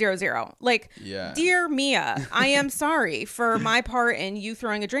 00. Like, dear Mia, I am sorry for my part in you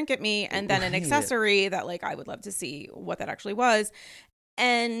throwing a drink at me and then an accessory that, like, I would love to see what that actually was.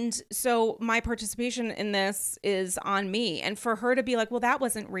 And so my participation in this is on me. And for her to be like, well, that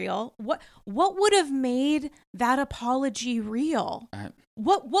wasn't real. What would have made that apology real?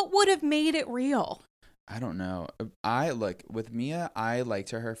 What would have made it real? I don't know. With Mia, I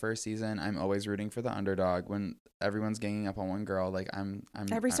liked her first season. I'm always rooting for the underdog when everyone's ganging up on one girl. Like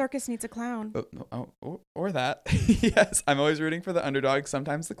every circus needs a clown. Or that. Yes, I'm always rooting for the underdog,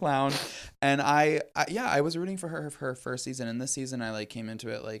 sometimes the clown. And I was rooting for her first season. And this season I like came into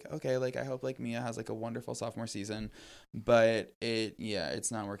it like, okay, like I hope like Mia has like a wonderful sophomore season. But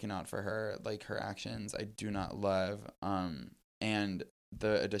it's not working out for her. Like her actions I do not love. And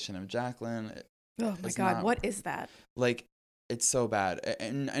the addition of Jacqueline, oh my God, what is that? Like, it's so bad.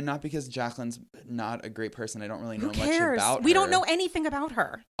 And not because Jacqueline's not a great person. I don't really know much about her. We don't know anything about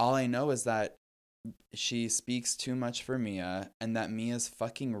her. All I know is that she speaks too much for Mia and that Mia's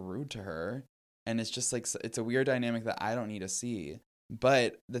fucking rude to her. And it's just like, it's a weird dynamic that I don't need to see.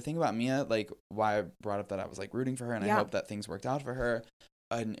 But the thing about Mia, like why I brought up that I was like rooting for her and I hope that things worked out for her.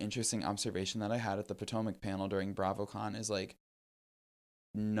 An interesting observation that I had at the Potomac panel during BravoCon is like,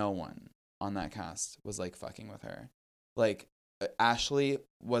 no one on that cast was like fucking with her. Like Ashley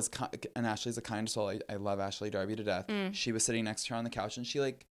was, and Ashley's a kind soul. I love Ashley Darby to death. She was sitting next to her on the couch and she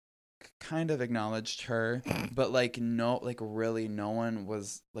like kind of acknowledged her, but like really no one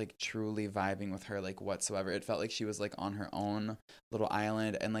was like truly vibing with her like whatsoever. It felt like she was like on her own little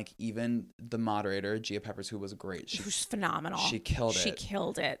island, and like even the moderator Gia Peppers, who was great, she was phenomenal. She killed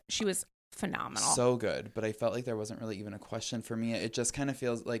it. She was phenomenal. So good. But I felt like there wasn't really even a question for Mia. It just kind of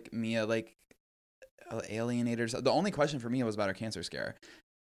feels like Mia like alienated. The only question for Mia was about her cancer scare.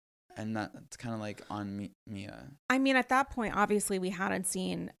 And that's kind of like on Mia. I mean, at that point, obviously, we hadn't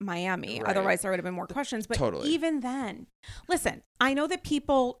seen Miami. Right. Otherwise, there would have been more questions. But even then, listen, I know that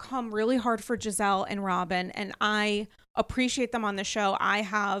people come really hard for Giselle and Robin, and I appreciate them on the show. I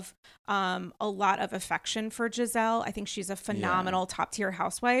have a lot of affection for Giselle. I think she's a phenomenal top tier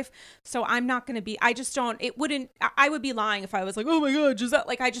housewife. So I'm not going to be, I would be lying if I was like, oh my God, Giselle.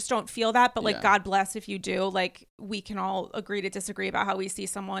 Like, I just don't feel that. But like, God bless if you do. Like, we can all agree to disagree about how we see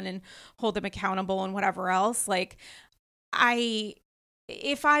someone and hold them accountable and whatever else. Like,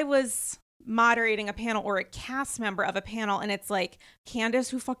 if I was moderating a panel or a cast member of a panel and it's like Candace,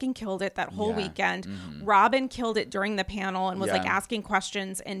 who fucking killed it that whole weekend, Robin killed it during the panel and was like asking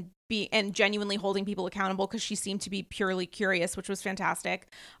questions and genuinely holding people accountable because she seemed to be purely curious, which was fantastic.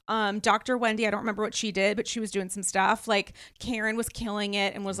 Dr. Wendy, I don't remember what she did, but she was doing some stuff. Like Karen was killing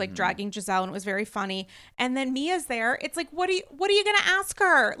it and was like dragging Giselle, and it was very funny. And then Mia's there. It's like, what are you gonna ask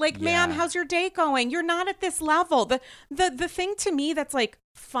her? Like, ma'am, how's your day going? You're not at this level. The thing to me that's like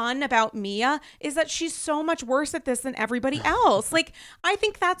fun about Mia is that she's so much worse at this than everybody else. Like, I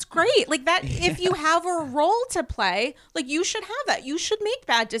think that's great. Like that, if you have a role to play, like you should have that. You should make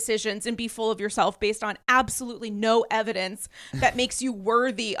bad decisions and be full of yourself based on absolutely no evidence that makes you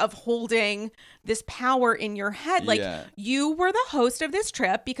worthy of holding this power in your head. Like you were the host of this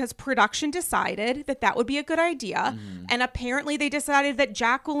trip because production decided that would be a good idea. And apparently they decided that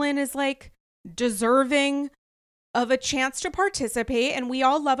Jacqueline is like deserving of a chance to participate, and we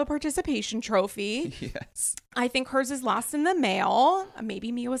all love a participation trophy. Yes. I think hers is lost in the mail.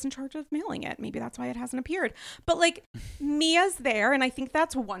 Maybe Mia was in charge of mailing it. Maybe that's why it hasn't appeared. But like Mia's there, and I think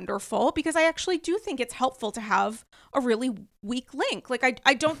that's wonderful because I actually do think it's helpful to have a really weak link. Like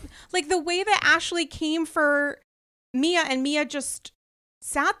I don't like the way that Ashley came for Mia and Mia just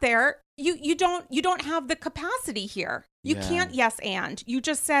sat there. You don't have the capacity here. You can't yes and. You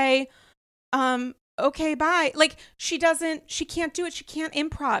just say okay, bye. Like she can't do it. She can't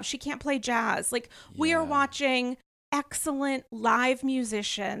improv. She can't play jazz. Like we are watching excellent live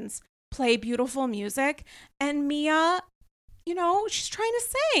musicians play beautiful music, and Mia, she's trying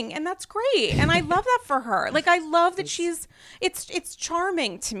to sing, and that's great. And I love that for her. Like I love that it's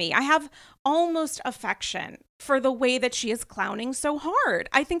charming to me. I have almost affection for the way that she is clowning so hard.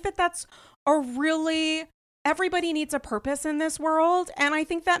 I think that that's a really everybody needs a purpose in this world. And I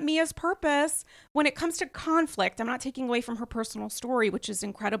think that Mia's purpose, when it comes to conflict, I'm not taking away from her personal story, which is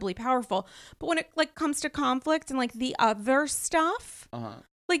incredibly powerful, but when it like comes to conflict and like the other stuff,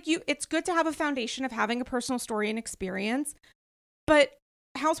 like it's good to have a foundation of having a personal story and experience, but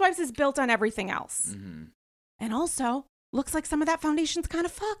Housewives is built on everything else. Mm-hmm. And also looks like some of that foundation's kind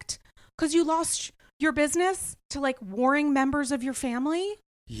of fucked because you lost your business to like warring members of your family.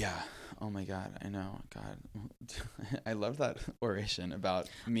 Yeah. Oh my God. I know. God. I love that oration about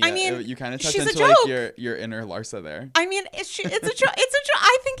Mia. I mean, you kind of touched she's into like your inner Larsa there. I mean, it's a joke.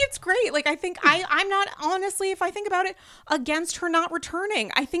 I think it's great. Like, I think I'm not, honestly, if I think about it, against her not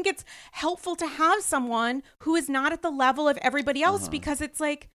returning. I think it's helpful to have someone who is not at the level of everybody else because it's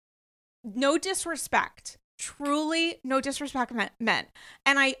like, no disrespect. Truly no disrespect meant.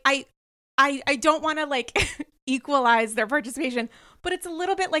 And I don't want to like equalize their participation, but it's a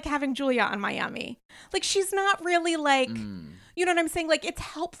little bit like having Julia on Miami. Like, she's not really like, you know what I'm saying? Like, it's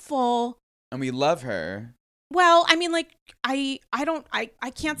helpful. And we love her. Well, I mean, like, I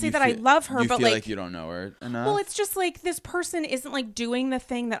can't say that I love her, but feel like you don't know her enough. Well, it's just like this person isn't like doing the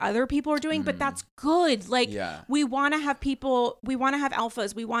thing that other people are doing, but that's good. Like, we want to have people, we want to have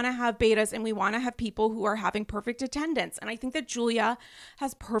alphas, we want to have betas, and we want to have people who are having perfect attendance. And I think that Julia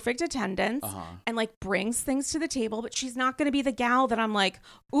has perfect attendance and like brings things to the table, but she's not going to be the gal that I'm like,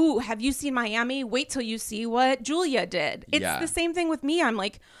 ooh, have you seen Miami? Wait till you see what Julia did. It's the same thing with me. I'm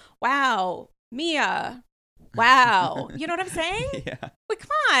like, wow, Mia. Wow. You know what I'm saying? Yeah. Like,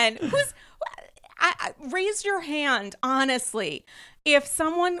 come on. Raise your hand, honestly. If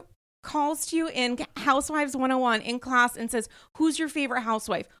someone calls to you in Housewives 101 in class and says, who's your favorite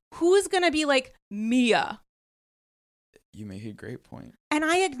housewife? Who's going to be like Mia? You make a great point. And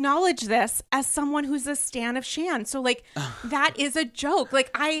I acknowledge this as someone who's a stan of Shan. So like, that is a joke.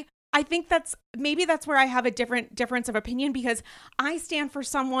 Like, I think that's where I have a difference of opinion, because I stand for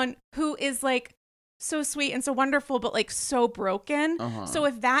someone who is like, so sweet and so wonderful, but like so broken. So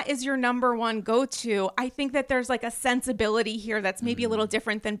if that is your number one go-to, I think that there's like a sensibility here that's maybe a little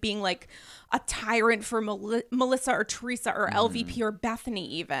different than being like a tyrant for Melissa or Teresa or LVP or Bethany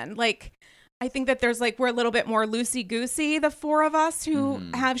even. Like, I think that there's like, we're a little bit more loosey-goosey, the four of us who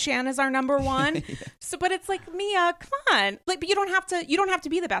have Shan as our number one. So, but it's like, Mia, come on. Like, but you don't have to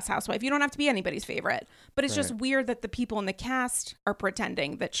be the best housewife. You don't have to be anybody's favorite. But it's just weird that the people in the cast are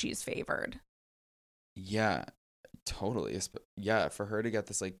pretending that she's favored. Yeah, totally. Yeah, for her to get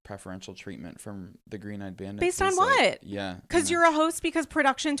this like preferential treatment from the Green Eyed Bandits. Based on what? Like, yeah. Because you're a host because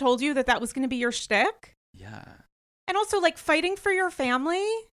production told you that was going to be your shtick? Yeah. And also like fighting for your family.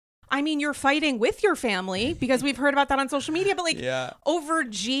 I mean, you're fighting with your family because we've heard about that on social media, but like over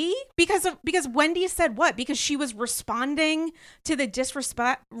G because Wendy said what? Because she was responding to the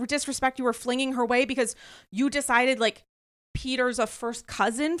disrespect you were flinging her way because you decided like Peter's a first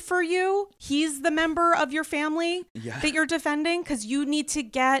cousin for you. He's the member of your family that you're defending because you need to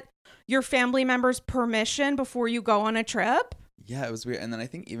get your family member's permission before you go on a trip. Yeah, it was weird. And then I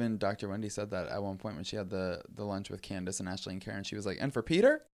think even Dr. Wendy said that at one point when she had the lunch with Candace and Ashley and Karen, she was like, and for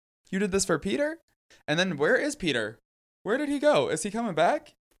Peter? You did this for Peter? And then where is Peter? Where did he go? Is he coming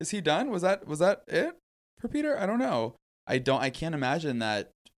back? Is he done? Was that it for Peter? I don't know. I can't imagine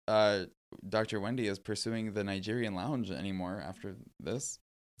that Dr. Wendy is pursuing the Nigerian lounge anymore after this.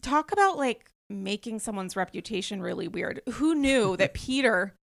 Talk about like making someone's reputation really weird. Who knew that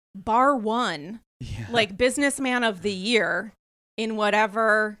Peter, bar one, like businessman of the year in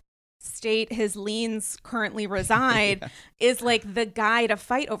whatever state his liens currently reside, is like the guy to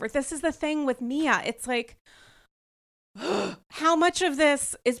fight over? This is the thing with Mia. It's like, how much of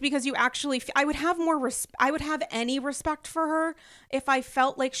this is because you actually I would have any respect for her if I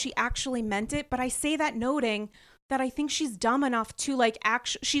felt like she actually meant it, but I say that noting that I think she's dumb enough to like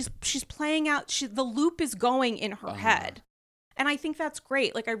she's playing out the loop is going in her head, and I think that's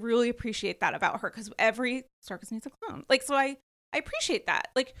great. Like, I really appreciate that about her because every circus needs a clown. Like, so I appreciate that.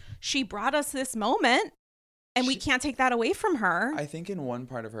 Like, she brought us this moment and we can't take that away from her. I think in one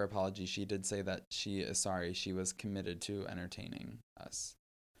part of her apology, she did say that she is sorry she was committed to entertaining us.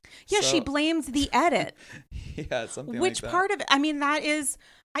 Yeah, so, she blames the edit. Yeah, something like that. Which part of it? I mean, that is,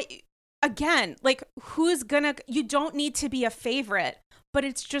 again, like, you don't need to be a favorite, but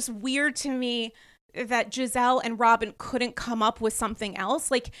it's just weird to me that Giselle and Robin couldn't come up with something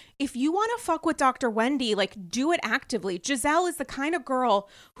else. Like, if you want to fuck with Dr. Wendy, like, do it actively. Giselle is the kind of girl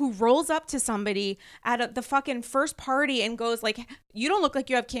who rolls up to somebody at the fucking first party and goes like, you don't look like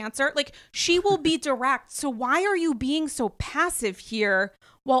you have cancer. Like, she will be direct. So why are you being so passive here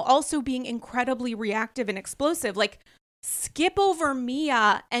while also being incredibly reactive and explosive? Like, skip over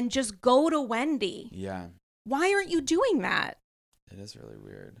Mia and just go to Wendy. Yeah. Why aren't you doing that? It is really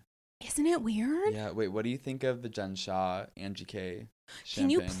weird. Isn't it weird? Yeah. Wait, what do you think of the Jen Shah, Angie K Can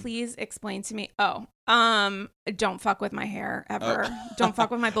you champagne? please explain to me? Oh, don't fuck with my hair ever. Oh. Don't fuck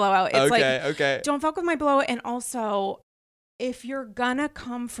with my blowout. It's Okay. don't fuck with my blowout. And also, if you're gonna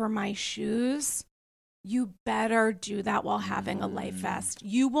come for my shoes, you better do that while having a life vest.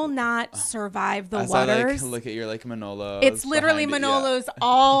 You will not survive the As waters. I look at your Manolos. It's literally Manolos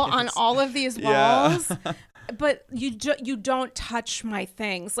all on all of these walls. Yeah. But you don't touch my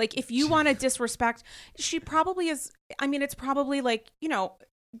things. Like, if you want to disrespect, she probably is. I mean, it's probably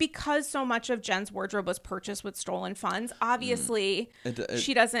because so much of Jen's wardrobe was purchased with stolen funds. Obviously,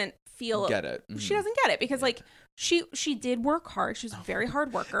 she doesn't get it. She doesn't get it because she did work hard. She's a very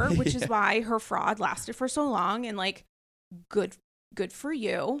hard worker, which is why her fraud lasted for so long. And good for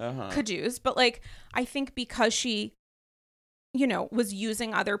you, Caduce. But I think because she was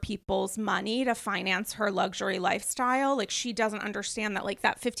using other people's money to finance her luxury lifestyle. She doesn't understand that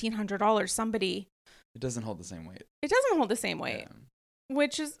that $1,500 it doesn't hold the same weight. It doesn't hold the same weight, Yeah.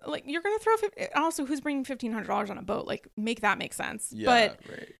 which is you're going to throw, also who's bringing $1,500 on a boat? Make that make sense. Yeah, but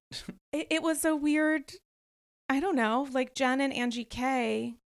right. it was a weird, I don't know, Jen and Angie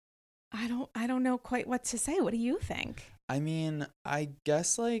K. I don't know quite what to say. What do you think? I mean, I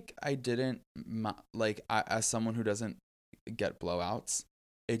guess I didn't as someone who doesn't get blowouts,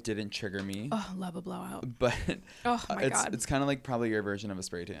 it didn't trigger me. Oh, love a blowout. But oh my God. It's kind of probably your version of a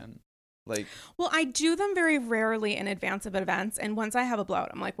spray tan. Well, I do them very rarely in advance of events, and once I have a blowout,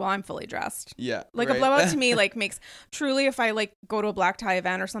 I'm well, I'm fully dressed. Yeah. A blowout to me makes truly, if I go to a black tie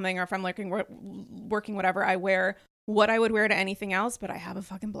event or something, or if I'm working whatever, I wear what I would wear to anything else, but I have a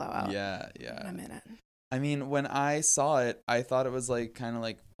fucking blowout. Yeah. In a minute. I mean, when I saw it, I thought it was kind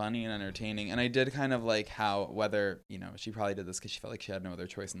of funny and entertaining. And I did kind of how whether, she probably did this because she felt like she had no other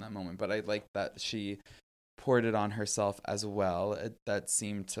choice in that moment. But I liked that she poured it on herself as well. That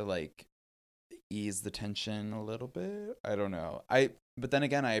seemed to ease the tension a little bit. I don't know. But then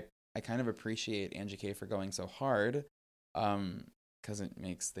again, I kind of appreciate Angie K for going so hard because it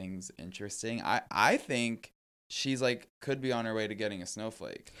makes things interesting. I think she's could be on her way to getting a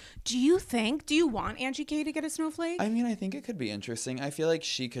snowflake. Do you want Angie K to get a snowflake? I mean, I think it could be interesting. I feel like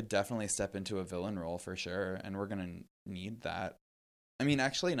she could definitely step into a villain role for sure, and we're gonna need that. I mean,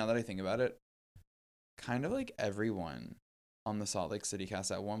 actually, now that I think about it, kind of everyone on the Salt Lake City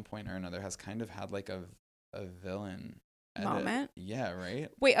cast at one point or another has kind of had a villain edit. Moment. Yeah, right.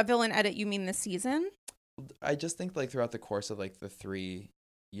 Wait, a villain edit? You mean this season? I just think throughout the course of the 3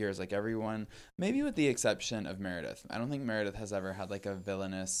 years, everyone, maybe with the exception of Meredith. I don't think Meredith has ever had a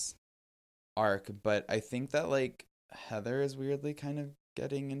villainous arc, but I think that Heather is weirdly kind of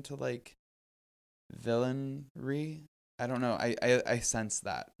getting into villainry. I don't know. I sense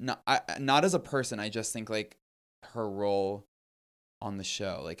that. Not as a person. I just think her role on the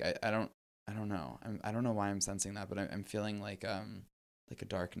show. I don't know. I don't know why I'm sensing that, but I'm feeling a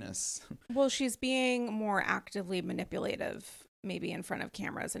darkness. Well, she's being more actively manipulative, maybe in front of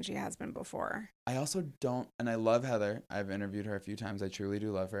cameras, than she has been before. I also don't, and I love Heather. I've interviewed her a few times. I truly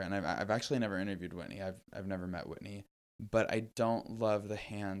do love her, and I've actually never interviewed Whitney. I've never met Whitney, but I don't love the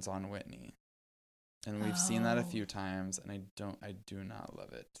hands on Whitney, and we've seen that a few times, and I do not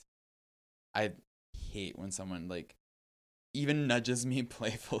love it. I hate when someone even nudges me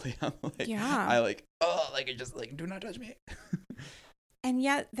playfully. I'm I just do not touch me. And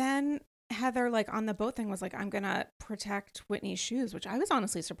yet then Heather, on the boat thing, was I'm going to protect Whitney's shoes, which I was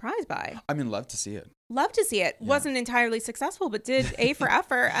honestly surprised by. I mean, love to see it. Love to see it. Yeah. Wasn't entirely successful, but did A for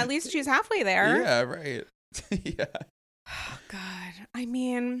effort. At least she's halfway there. Yeah, right. Yeah. Oh, God. I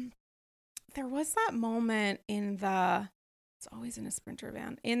mean, there was that moment it's always in a Sprinter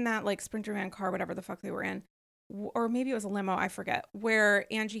van, in that Sprinter van car, whatever the fuck they were in, or maybe it was a limo, I forget,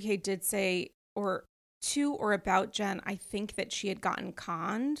 where Angie K did say, to or about Jen, I think that she had gotten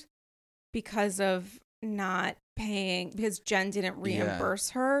conned because of not paying, because Jen didn't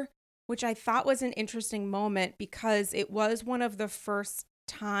reimburse her, which I thought was an interesting moment because it was one of the first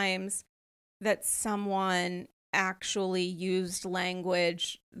times that someone actually used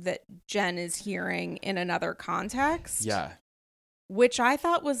language that Jen is hearing in another context. Yeah. Which I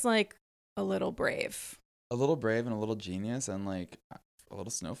thought was a little brave. A little brave and a little genius and a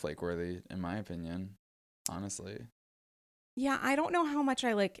little snowflake worthy, in my opinion. Honestly. Yeah, I don't know how much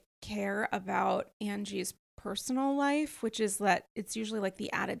I care about Angie's personal life, which is that it's usually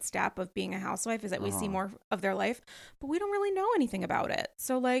the added step of being a housewife is that we see more of their life, but we don't really know anything about it.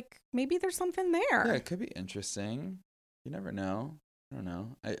 So maybe there's something there. Yeah, it could be interesting. You never know. I don't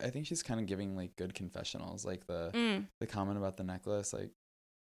know. I think she's kind of giving good confessionals, the comment about the necklace, that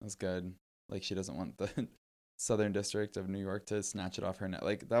was good. She doesn't want Southern District of New York to snatch it off her neck.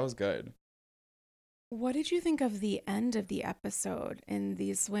 Like, that was good. What did you think of the end of the episode and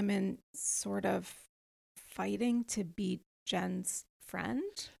these women sort of fighting to be Jen's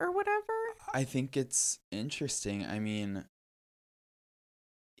friend or whatever? I think it's interesting. I mean,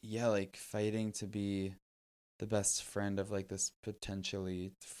 yeah, like fighting to be the best friend of like this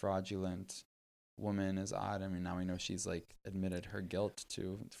potentially fraudulent woman is odd. I mean, now we know she's like admitted her guilt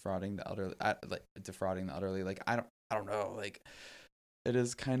to defrauding the elderly. Like, I don't know. Like, it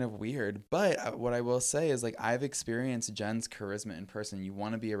is kind of weird. But what I will say is, like, I've experienced Jen's charisma in person. You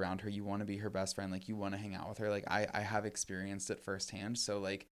want to be around her. You want to be her best friend. Like, you want to hang out with her. Like, I have experienced it firsthand. So,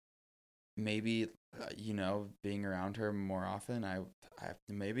 like, maybe, being around her more often,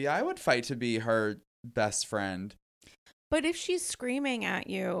 maybe I would fight to be her best friend. But if she's screaming at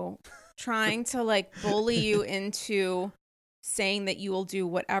you, trying to, like, bully you into saying that you will do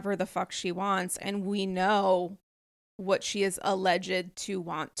whatever the fuck she wants, and we know what she is alleged to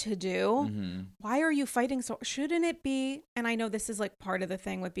want to do. Mm-hmm. Why are you fighting so? Shouldn't it be? And I know this is like part of the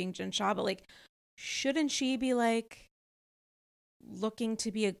thing with being Jen Shah, but like, shouldn't she be like looking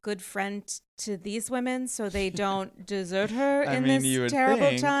to be a good friend to these women so they don't desert her in this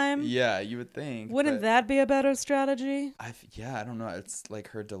terrible time? Yeah, you would think. Wouldn't that be a better strategy? I don't know. It's like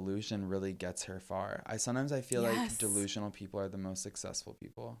her delusion really gets her far. Sometimes I feel like delusional people are the most successful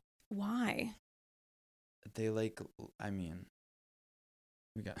people. Why? They we're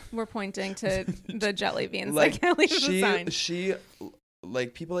pointing to the jelly beans. Like, Kelly designed. She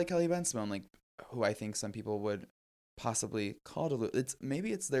like people like Kelly Bensimon, like, who I think some people would possibly call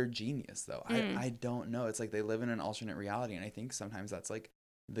maybe it's their genius though. I don't know. It's like they live in an alternate reality, and I think sometimes that's like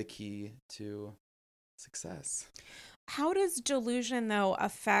the key to success. How does delusion though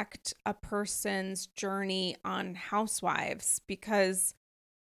affect a person's journey on Housewives? Because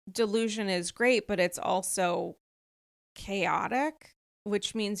delusion is great, but it's also chaotic,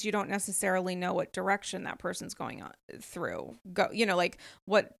 which means you don't necessarily know what direction that person's going on through. Like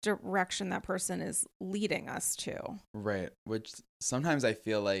what direction that person is leading us to. Right. Which sometimes I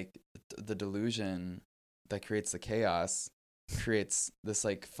feel like the delusion that creates the chaos creates this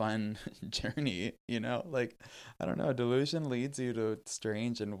like fun journey, like, I don't know, delusion leads you to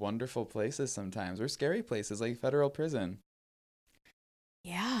strange and wonderful places sometimes, or scary places like federal prison.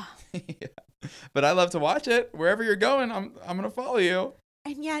 Yeah. Yeah. But I love to watch it. Wherever you're going, I'm going to follow you.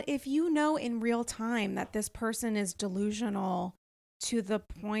 And yet, if you know in real time that this person is delusional to the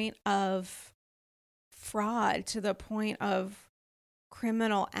point of fraud, to the point of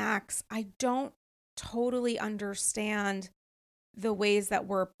criminal acts, I don't totally understand the ways that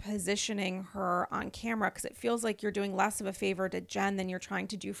we're positioning her on camera, because it feels like you're doing less of a favor to Jen than you're trying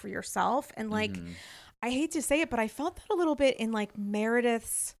to do for yourself. And like, I hate to say it, but I felt that a little bit in like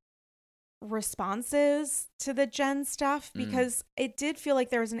Meredith's responses to the Jen stuff, because it did feel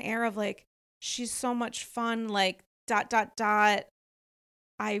like there was an air of like, she's so much fun, like ...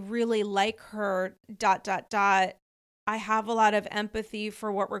 I really like her ... I have a lot of empathy for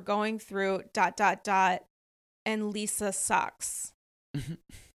what we're going through ... and Lisa sucks.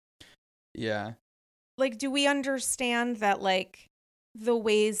 Yeah. Like, do we understand that like the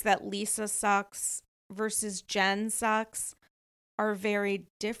ways that Lisa sucks versus Jen sucks are very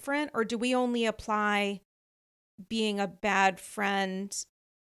different? Or do we only apply being a bad friend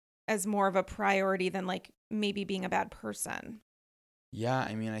as more of a priority than like maybe being a bad person? Yeah,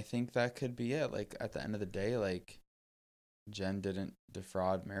 I mean, I think that could be it. Like, at the end of the day, like, Jen didn't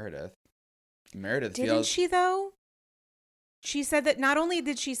defraud Meredith. Didn't she though? She said that not only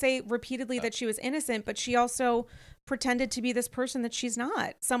did she say repeatedly that she was innocent, but she also pretended to be this person that she's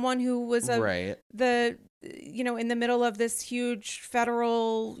not. Someone who was in the middle of this huge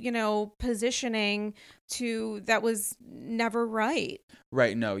federal, positioning that was never right.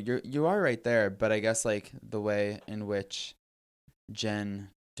 Right. No, you are right there. But I guess like the way in which Jen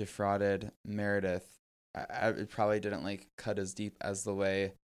defrauded Meredith, it probably didn't like cut as deep as the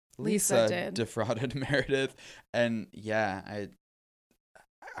way Lisa did. Defrauded Meredith. And yeah,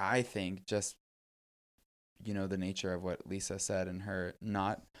 I think just, the nature of what Lisa said in her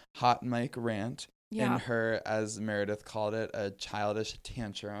not hot mic rant, in her, as Meredith called it, a childish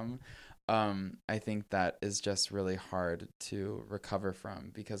tantrum. I think that is just really hard to recover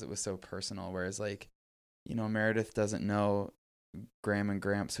from, because it was so personal. Whereas like, Meredith doesn't know Graham and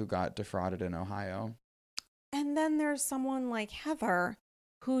Gramps who got defrauded in Ohio. And then there's someone like Heather,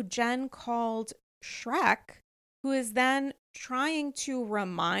 who Jen called Shrek, who is then trying to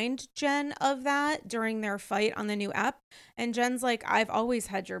remind Jen of that during their fight on the new ep. And Jen's like, I've always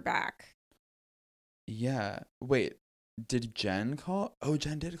had your back. Yeah. Wait, Did Jen call? Oh,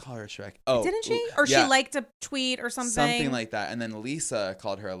 Jen did call her Shrek. Oh, Didn't she? Or yeah, she liked a tweet or something. something like that. And then Lisa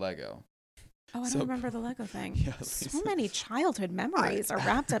called her a Lego. Oh, I So- don't remember the Lego thing. Yeah, So Lisa. many childhood memories are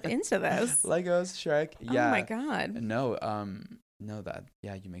wrapped up into this. Legos, Shrek. Yeah. Oh my God. No, that,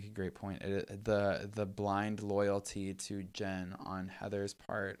 yeah, you make a great point. The blind loyalty to Jen on Heather's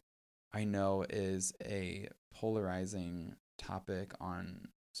part, I know, is a polarizing topic on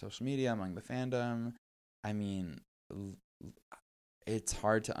social media among the fandom. I mean, it's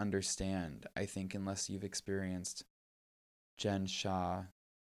hard to understand, I think, unless you've experienced Jen Shah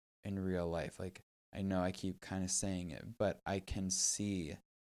in real life. Like, I know I keep kind of saying it, but I can see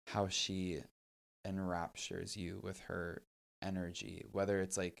how she enraptures you with her energy, whether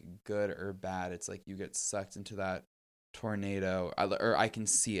it's like good or bad. It's like you get sucked into that tornado, or I can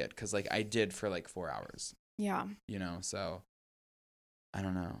see it because like I did for like 4 hours, Yeah. so I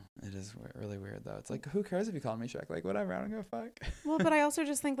don't know. It is really weird though. It's like, who cares if you call me Shrek? Like, whatever, I don't give a fuck. Well, but I also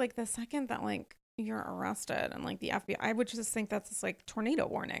just think like the second that like you're arrested and like the FBI, I would just think that's this like tornado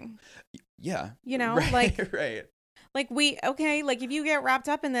warning. Yeah, You know, right, like right. like like if you get wrapped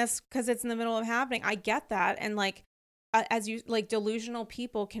up in this because it's in the middle of happening, I get that. And like as you like, delusional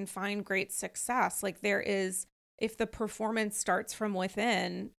people can find great success. Like there is, if the performance starts from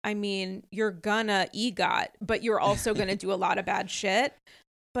within, I mean, you're gonna EGOT, but you're also gonna do a lot of bad shit.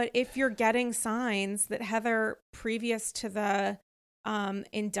 But if you're getting signs that Heather, previous to the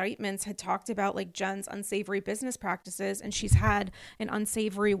indictments, had talked about like Jen's unsavory business practices, and she's had an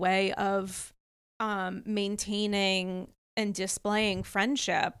unsavory way of maintaining and displaying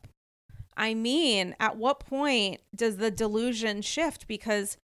friendship. I mean, at what point does the delusion shift?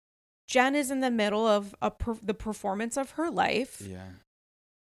 Because Jen is in the middle of the performance of her life. Yeah.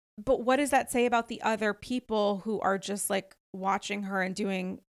 But what does that say about the other people who are just like watching her and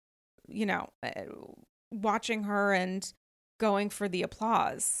doing, you know, watching her and going for the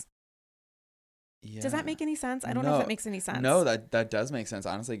applause? Yeah. Does that make any sense? I don't know if that makes any sense. No, that does make sense.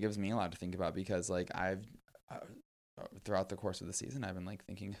 Honestly, it gives me a lot to think about because like I've throughout the course of the season, I've been like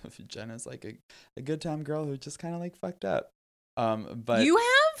thinking of Jen as like a good time girl who just kind of like fucked up. But you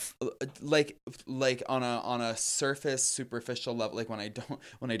have like on a surface superficial level, like when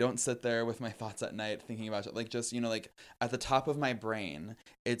I don't sit there with my thoughts at night thinking about it, like just, you know, like at the top of my brain,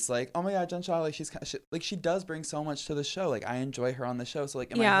 it's like, oh my God, Jen Shah, like she does bring so much to the show. Like I enjoy her on the show. So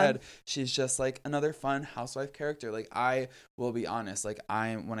like in my head, she's just like another fun housewife character. Like I will be honest, like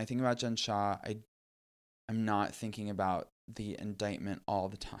when I think about Jen Shah, I'm not thinking about the indictment all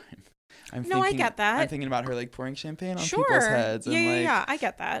the time. I get that. I'm thinking about her like pouring champagne on people's heads. And Yeah, I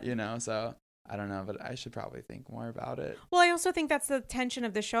get that. You know, so I don't know, but I should probably think more about it. Well, I also think that's the tension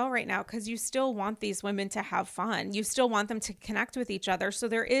of the show right now, because you still want these women to have fun. You still want them to connect with each other. So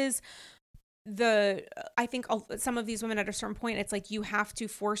there is I think some of these women at a certain point, it's like you have to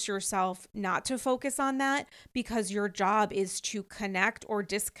force yourself not to focus on that because your job is to connect or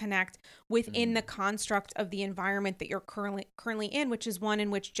disconnect within the construct of the environment that you're currently in, which is one in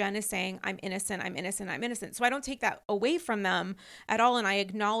which Jen is saying, I'm innocent, I'm innocent, I'm innocent. So I don't take that away from them at all. And I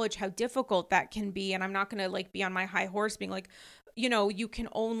acknowledge how difficult that can be. And I'm not going to like be on my high horse being like, you know, you can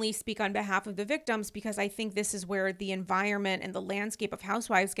only speak on behalf of the victims, because I think this is where the environment and the landscape of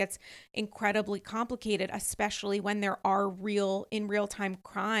Housewives gets incredibly complicated, especially when there are real time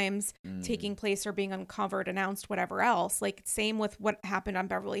crimes taking place or being uncovered, announced, whatever else. Like same with what happened on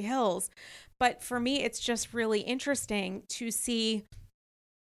Beverly Hills. But for me, it's just really interesting to see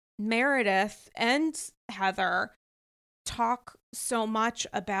Meredith and Heather talk so much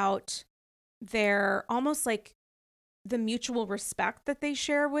about their almost like the mutual respect that they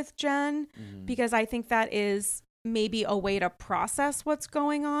share with Jen, because I think that is maybe a way to process what's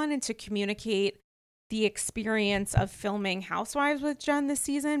going on and to communicate the experience of filming Housewives with Jen this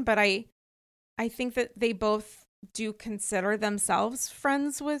season. But I think that they both do consider themselves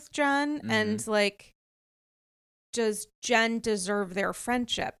friends with Jen, and like, does Jen deserve their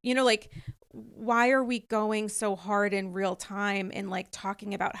friendship? You know, like, why are we going so hard in real time and like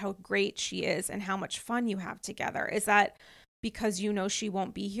talking about how great she is and how much fun you have together? Is that because you know she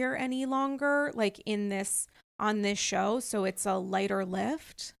won't be here any longer, like on this show, so it's a lighter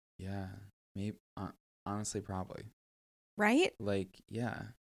lift? Yeah, maybe. Honestly, probably. Right? Like, yeah.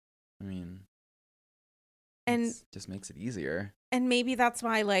 I mean, and just makes it easier. And maybe that's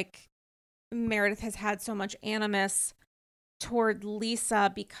why like Meredith has had so much animus toward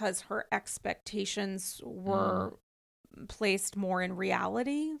Lisa, because her expectations were placed more in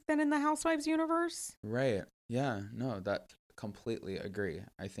reality than in the Housewives universe. Right. Yeah. No, that completely agree.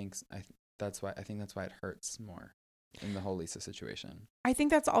 I think that's why it hurts more. in the whole Lisa situation. I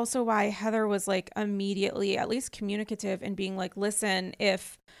think that's also why Heather was like immediately at least communicative and being like, listen,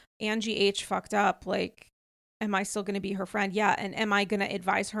 if Angie H fucked up, like, am I still going to be her friend? Yeah. And am I going to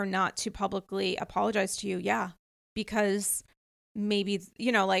advise her not to publicly apologize to you? Yeah. Because maybe,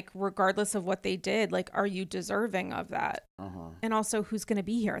 you know, like, regardless of what they did, like, are you deserving of that? And also, who's going to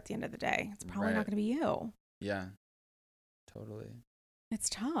be here at the end of the day? It's probably not going to be you. Yeah, totally. It's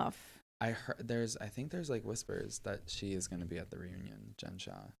tough. I think there's like whispers that she is going to be at the reunion, Jen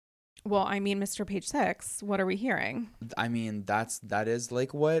Shah. Well, I mean, Mr. Page 6, what are we hearing? I mean, that is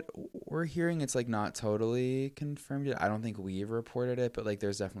like what we're hearing. It's like not totally confirmed yet. I don't think we've reported it, but like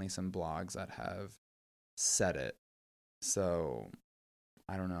there's definitely some blogs that have said it. So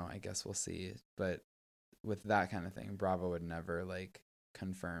I don't know. I guess we'll see. But with that kind of thing, Bravo would never like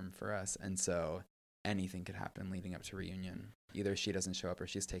confirm for us. And so anything could happen leading up to reunion. Either she doesn't show up or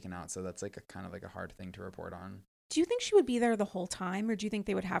she's taken out. So that's like a kind of like a hard thing to report on. Do you think she would be there the whole time, or do you think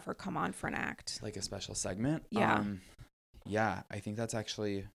they would have her come on for an act? Like a special segment? Yeah. Yeah, I think that's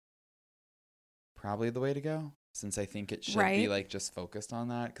actually probably the way to go, since I think it should Right. be like just focused on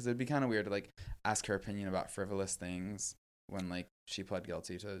that, because it'd be kind of weird to like ask her opinion about frivolous things when like she pled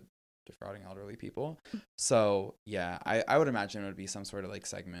guilty to defrauding elderly people. So yeah, I would imagine it would be some sort of like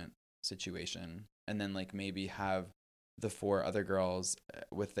segment situation, and then like maybe have the 4 other girls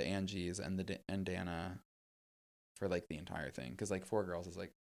with the Angies and Dana for like the entire thing, because like 4 girls is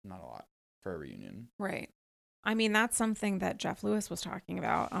like not a lot for a reunion. Right. I mean, that's something that Jeff Lewis was talking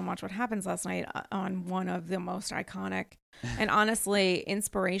about on Watch What Happens last night on one of the most iconic and honestly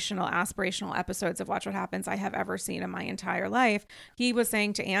inspirational, aspirational episodes of Watch What Happens I have ever seen in my entire life. He was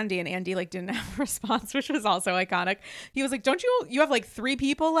saying to Andy, and Andy like didn't have a response, which was also iconic. He was like, don't you have like 3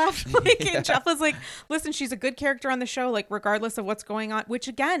 people left? Like, and Jeff was like, listen, she's a good character on the show, like regardless of what's going on, which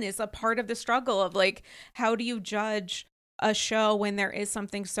again is a part of the struggle of like, how do you judge a show when there is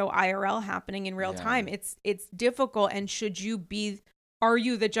something so IRL happening in real time? It's difficult. And are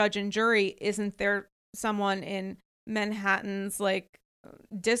you the judge and jury? Isn't there someone in Manhattan's like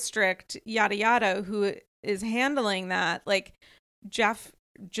district, yada yada, who is handling that? Like, Jeff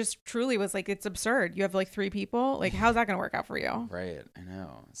just truly was like, it's absurd. You have like 3 people. Like, how's that gonna work out for you? Right. I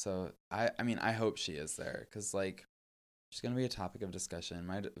know. So I mean, I hope she is there, because like she's gonna be a topic of discussion.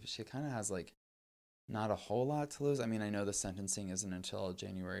 She kind of has like not a whole lot to lose. I mean, I know the sentencing isn't until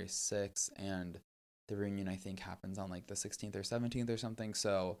January 6th, and the reunion I think happens on like the 16th or 17th or something.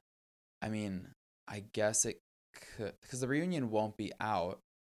 So, I mean, I guess it could, because the reunion won't be out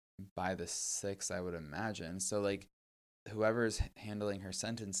by the 6th, I would imagine. So like whoever's handling her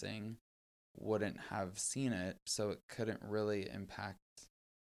sentencing wouldn't have seen it, so it couldn't really impact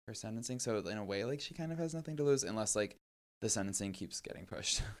her sentencing. So in a way, like she kind of has nothing to lose, unless like the sentencing keeps getting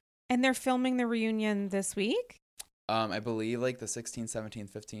pushed. And they're filming the reunion this week? I believe like the 16th, 17th,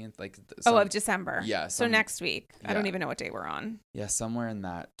 15th, like of December. Yeah. So next week. I don't even know what day we're on. Yeah, somewhere in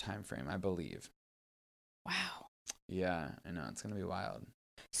that time frame, I believe. Wow. Yeah, I know. It's going to be wild.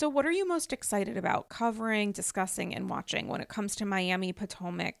 So what are you most excited about covering, discussing, and watching when it comes to Miami,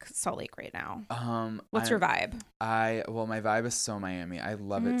 Potomac, Salt Lake right now? What's your vibe? Well, my vibe is so Miami. I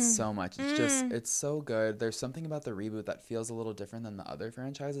love it so much. It's just, it's so good. There's something about the reboot that feels a little different than the other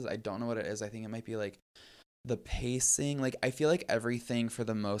franchises. I don't know what it is. I think it might be like the pacing. Like, I feel like everything for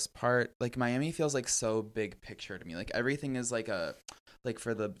the most part, like Miami feels like so big picture to me. Like everything is like like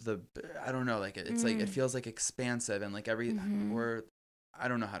for the I don't know, like it's like, it feels like expansive, and like I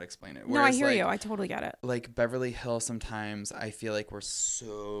don't know how to explain it. Whereas, no, I hear you. I totally get it. Like Beverly Hills, sometimes I feel like we're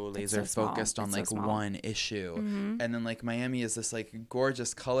so laser focused on like one issue. And then like Miami is this like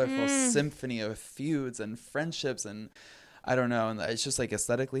gorgeous, colorful symphony of feuds and friendships, and I don't know. And it's just like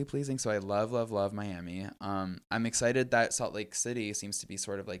aesthetically pleasing. So I love, love, love Miami. I'm excited that Salt Lake City seems to be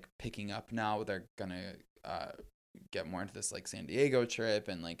sort of like picking up now. They're going to get more into this like San Diego trip,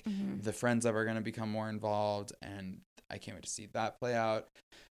 and like the Friends of are going to become more involved, and I can't wait to see that play out.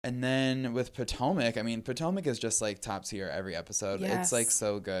 And then with Potomac, I mean, Potomac is just like top tier every episode. Yes. It's like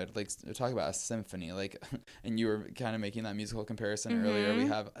so good. Like, talk about a symphony. Like, and you were kind of making that musical comparison earlier. We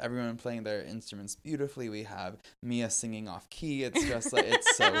have everyone playing their instruments beautifully. We have Mia singing off key. It's just like,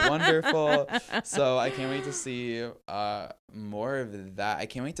 it's so wonderful. So I can't wait to see more of that. I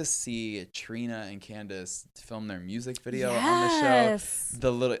can't wait to see Trina and Candace film their music video on the show.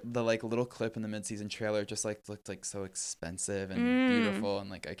 The little clip in the mid-season trailer just like looked like so expensive and beautiful, and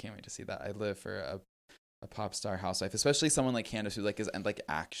like I can't wait to see that. I live for a pop star housewife, especially someone like Candace who like is like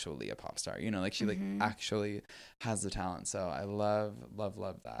actually a pop star, you know, like she like actually has the talent. So I love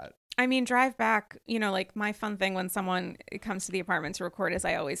that. I mean, Drive Back, you know, like my fun thing when someone comes to the apartment to record is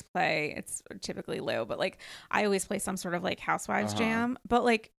I always play, it's typically Lou, but like I always play some sort of like Housewives jam. But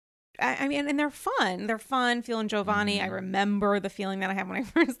like, I mean, and they're fun. They're fun. Feeling Giovanni. I remember the feeling that I had when I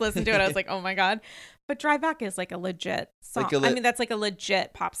first listened to it. I was like, oh my God. But Drive Back is like a legit song. I mean, that's like a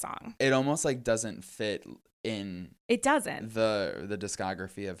legit pop song. It almost like doesn't fit in it doesn't the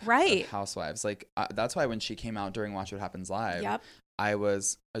discography of Housewives. Like that's why when she came out during Watch What Happens Live, I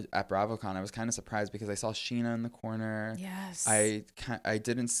was at BravoCon. I was kind of surprised because I saw Sheena in the corner. Yes. I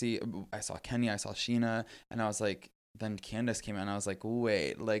saw Kenya, I saw Sheena, and I was like, then Candace came out and I was like,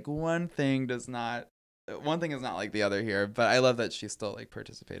 wait, like one thing is not like the other here, but I love that she still like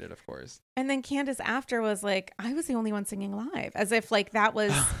participated, of course. And then Candace after was like, I was the only one singing live, as if like that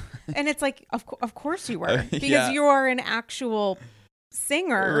was, and it's like, of course you were, because you are an actual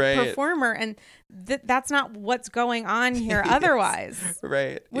singer, performer, and that's not what's going on here otherwise.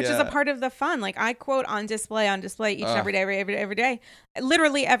 Which is a part of the fun. Like I quote on display each and every day,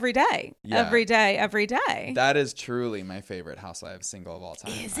 literally every day. That is truly my favorite Housewives single of all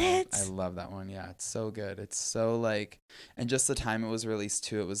time. Is it? I love that one. Yeah, it's so good. It's so like, and just the time it was released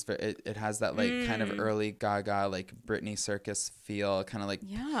too, it was it has that like kind of early Gaga like Britney Circus feel, kind of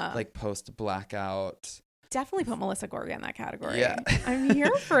like post blackout. Definitely put Melissa Gorga in that category. Yeah. I'm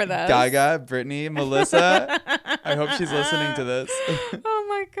here for this. Gaga, Britney, Melissa. I hope she's listening to this. Oh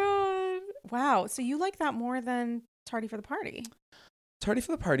my God. Wow. So you like that more than Tardy for the Party? Tardy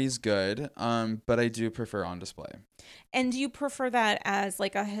for the Party is good, but I do prefer On Display. And do you prefer that as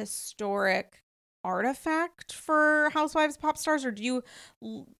like a historic artifact for Housewives pop stars, or do you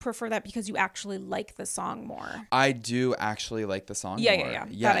prefer that because you actually like the song more? I do actually like the song more.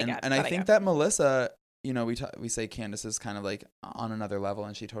 Yeah. And I think that Melissa, you know, we say Candace is kind of like on another level,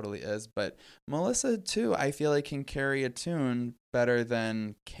 and she totally is. But Melissa too, I feel like can carry a tune better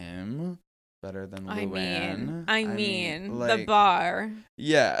than Kim, better than Luann. I mean, like, the bar.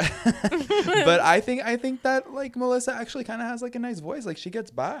 Yeah, but I think that like Melissa actually kind of has like a nice voice. Like she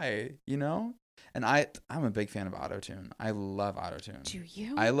gets by, you know. And I'm a big fan of autotune. I love autotune. Do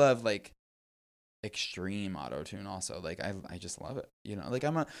you? I love like extreme autotune also. Like I just love it. You know, like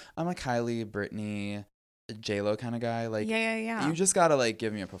I'm a Kylie, Britney, J-Lo kind of guy. Like you just gotta like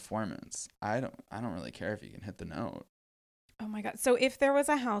give me a performance. I don't really care if you can hit the note. Oh my God. So if there was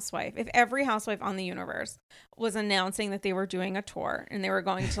a housewife, if every housewife on the universe was announcing that they were doing a tour and they were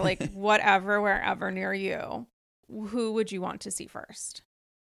going to like wherever near you, who would you want to see first?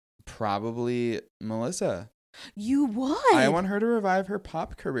 Probably Melissa. You would? I want her to revive her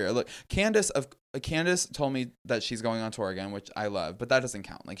pop career. Look, Candace told me that she's going on tour again, which I love, but that doesn't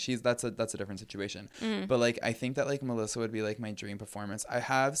count. Like that's a different situation. But like I think that like Melissa would be like my dream performance. I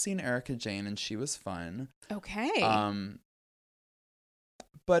have seen Erika Jayne and she was fun. Okay.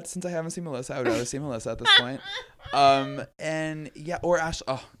 But since I haven't seen Melissa, I would rather see Melissa at this point. And yeah, or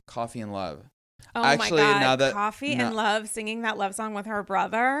Coffee and Love. Oh actually, my God, Coffee and Love singing that love song with her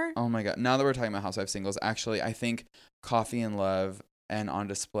brother. Oh my God. Now that we're talking about Housewives singles, actually, I think Coffee and Love and On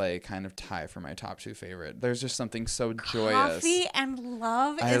Display kind of tie for my top two favorite. There's just something so joyous. Coffee and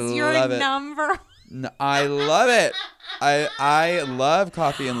Love is your number. No, I love it. I love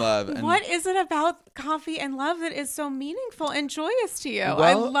Coffee and Love. And what is it about Coffee and Love that is so meaningful and joyous to you? Well,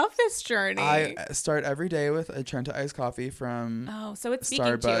 I love this journey. I start every day with a Trenta iced coffee from so it's speaking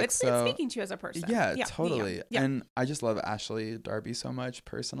Starbucks, to you. It's speaking to you as a person. Yeah, totally. Yeah. And I just love Ashley Darby so much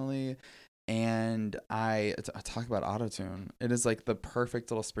personally. And I talk about autotune. It is like the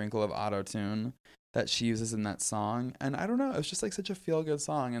perfect little sprinkle of autotune that she uses in that song. And I don't know, it's just like such a feel-good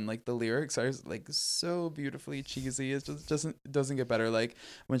song, and like the lyrics are like so beautifully cheesy. It just doesn't get better. Like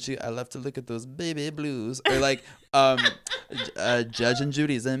when I love to look at those baby blues, or like Judge and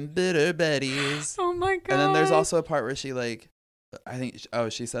Judy's and Bitter Betty's. Oh my God. And then there's also a part where she like, I think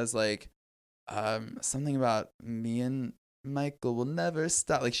she says like something about me and Michael will never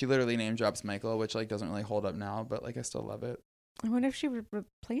stop. Like she literally name drops Michael, which like doesn't really hold up now, but like I still love it. I wonder if she would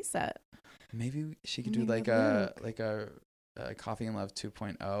replace it. Maybe she could do like a Coffee and Love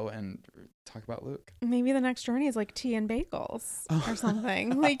 2.0 and talk about Luke. Maybe the next journey is like tea and bagels or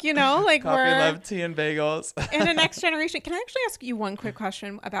something. Like, you know, like Coffee and Love, tea and bagels. In the next generation. Can I actually ask you one quick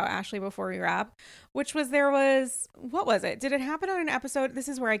question about Ashley before we wrap? Which was what was it? Did it happen on an episode? This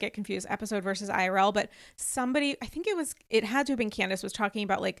is where I get confused, episode versus IRL, but somebody, I think it had to have been Candace, was talking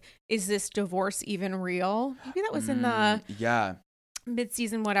about like, is this divorce even real? Maybe that was in the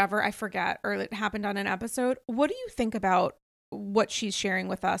mid-season whatever, I forget, or it happened on an episode. What do you think about what she's sharing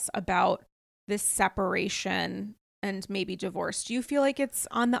with us about this separation and maybe divorce? Do you feel like it's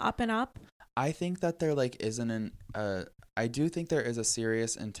on the up and up? I think that there like isn't I do think there is a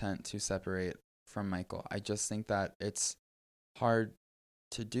serious intent to separate from Michael. I just think that it's hard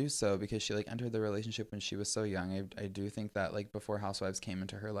to do so because she like entered the relationship when she was so young. I do think that like before Housewives came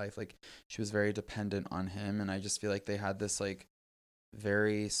into her life, like she was very dependent on him, and I just feel like they had this like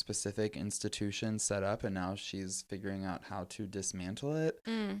very specific institution set up, and now she's figuring out how to dismantle it.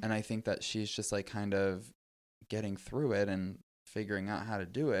 And I think that she's just like kind of getting through it and figuring out how to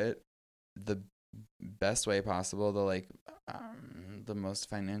do it the best way possible, the most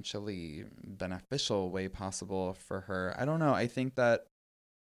financially beneficial way possible for her. I don't know. I think that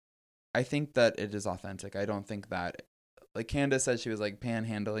it is authentic. I don't think that, like Candace said, she was like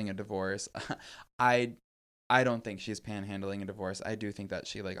panhandling a divorce. I don't think she's panhandling a divorce. I do think that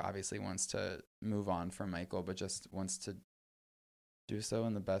she like obviously wants to move on from Michael, but just wants to do so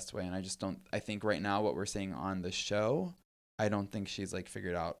in the best way. And I think right now what we're seeing on the show, I don't think she's like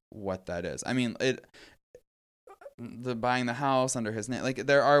figured out what that is. I mean, the buying the house under his name, like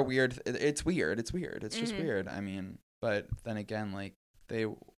there are it's weird. It's just weird. I mean, but then again, like it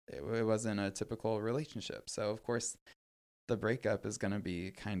wasn't a typical relationship. So of course the breakup is going to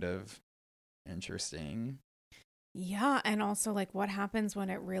be kind of interesting. Yeah. And also like what happens when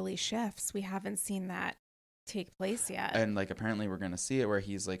it really shifts? We haven't seen that take place yet. And like apparently we're going to see it where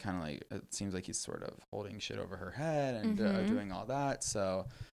he's like kind of like, it seems like he's sort of holding shit over her head and doing all that. So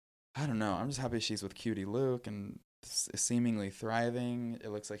I don't know. I'm just happy she's with Cutie Luke and seemingly thriving. It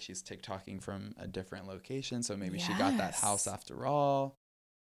looks like she's TikToking from a different location. So maybe she got that house after all.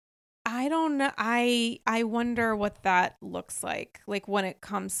 I don't know. I wonder what that looks like when it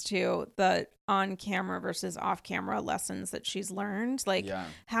comes to the on camera versus off camera lessons that she's learned. Like,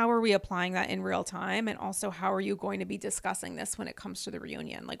 how are we applying that in real time? And also, how are you going to be discussing this when it comes to the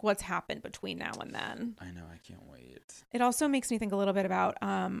reunion? Like, what's happened between now and then? I know. I can't wait. It also makes me think a little bit about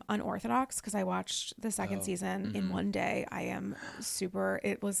Unorthodox, because I watched the second season in one day.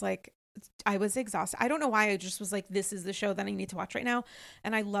 It was like, I was exhausted. I don't know why. I just was like, this is the show that I need to watch right now.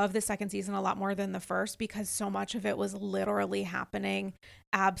 And I love the second season a lot more than the first because so much of it was literally happening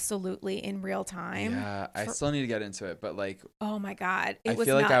absolutely in real time. Yeah, I still need to get into it, but like, oh my God. I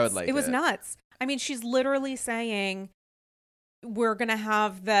feel like I would like it. It was nuts. I mean, she's literally saying, we're going to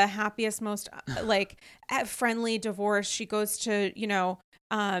have the happiest, most like friendly divorce. She goes to,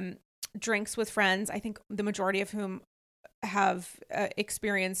 drinks with friends, I think the majority of whom have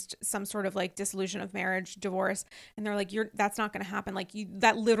experienced some sort of like dissolution of marriage, divorce, and they're like, that's not going to happen. Like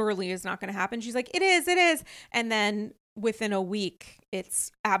that literally is not going to happen. She's like, it is. And then within a week,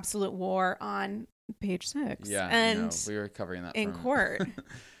 it's absolute war on Page Six. Yeah, and we were covering that in court.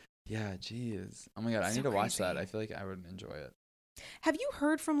 Yeah, geez. Oh my God, I need to watch that. I feel like I would enjoy it. Have you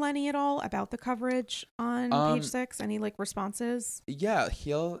heard from Lenny at all about the coverage on Page Six? Any like responses? Yeah,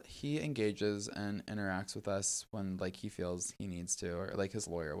 he engages and interacts with us when like he feels he needs to, or like his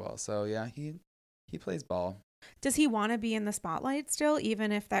lawyer will. So yeah, he plays ball. Does he want to be in the spotlight still,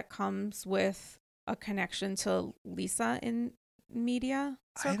 even if that comes with a connection to Lisa in media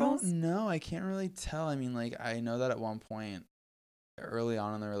circles? I don't know. I can't really tell. I mean, like I know that at one point early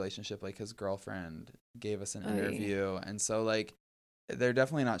on in the relationship, like his girlfriend gave us an interview, and so like they're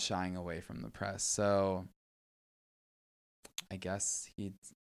definitely not shying away from the press. So I guess he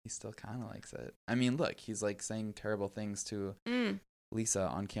still kind of likes it. I mean, look, he's like saying terrible things to Lisa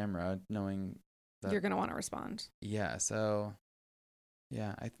on camera, knowing that you're gonna want to respond. Yeah, so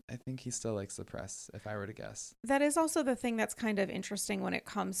yeah, I think he still likes the press, if I were to guess. That is also the thing that's kind of interesting when it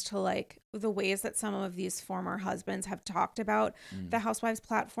comes to like the ways that some of these former husbands have talked about the Housewives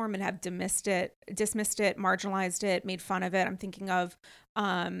platform and have dismissed it, marginalized it, made fun of it. I'm thinking of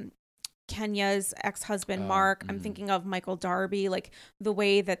Kenya's ex-husband, Mark. I'm thinking of Michael Darby, like the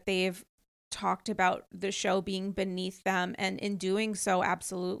way that they've talked about the show being beneath them, and in doing so,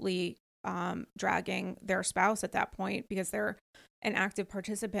 absolutely dragging their spouse at that point because they're an active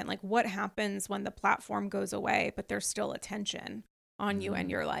participant. Like what happens when the platform goes away, but there's still attention on you and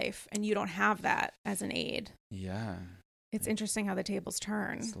your life, and you don't have that as an aide? Yeah. It's interesting how the tables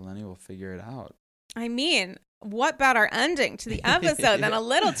turn. So Lenny will figure it out. I mean, what better ending to the episode than a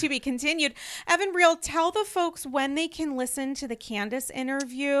little to be continued? Evan Real, tell the folks when they can listen to the Candace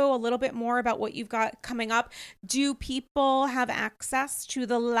interview, a little bit more about what you've got coming up. Do people have access to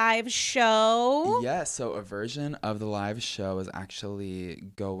the live show? Yes, so a version of the live show is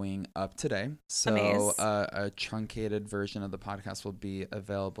actually going up today. So a truncated version of the podcast will be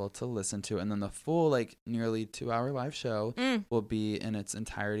available to listen to. And then the full, like, nearly 2-hour live show will be in its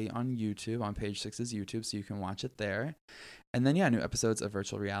entirety on YouTube, on Page Six's YouTube, so you can watch watch it there. And then, new episodes of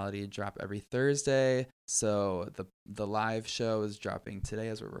Virtual Reality drop every Thursday. So the live show is dropping today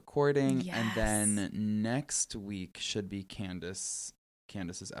as we're recording. Yes. And then next week should be Candace's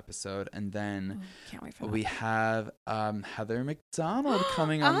episode. And then can't wait for that. we have Heather McDonald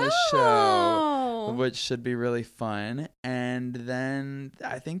coming on the show, which should be really fun. And then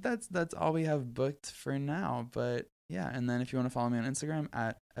I think that's all we have booked for now. But yeah, and then if you want to follow me on Instagram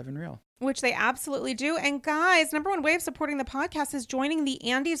at Evan Real. Which they absolutely do. And guys, number one way of supporting the podcast is joining the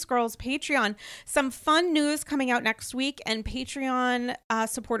Andy's Girls Patreon. Some fun news coming out next week, and Patreon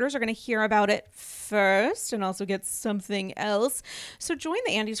supporters are going to hear about it first and also get something else. So join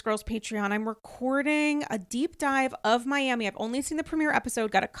the Andy's Girls Patreon. I'm recording a deep dive of Miami. I've only seen the premiere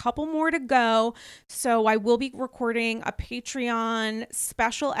episode, got a couple more to go. So I will be recording a Patreon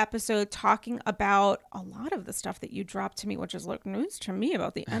special episode talking about a lot of the stuff that you dropped to me, which is like news to me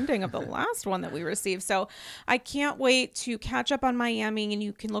about the ending of the last one that we received. So I can't wait to catch up on Miami, and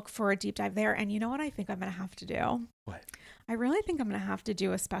you can look for a deep dive there. And you know what I think I'm going to have to do? What? I really think I'm going to have to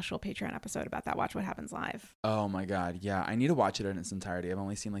do a special Patreon episode about that Watch What Happens Live. Oh my God. Yeah. I need to watch it in its entirety. I've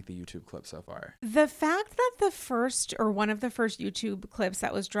only seen like the YouTube clip so far. The fact that the first or one of the first YouTube clips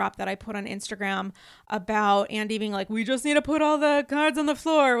that was dropped that I put on Instagram about Andy being like, we just need to put all the cards on the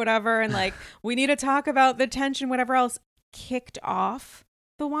floor or whatever. And like, we need to talk about the tension, whatever else, kicked off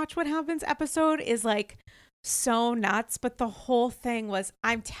the Watch What Happens episode is like so nuts. But the whole thing was,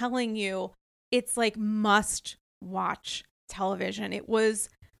 I'm telling you, it's like must watch television. It was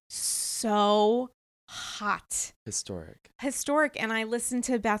so hot. Historic. And I listened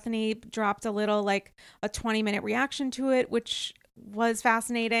to Bethany dropped a little like a 20-minute reaction to it, which was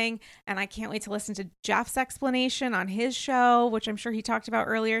fascinating. And I can't wait to listen to Jeff's explanation on his show, which I'm sure he talked about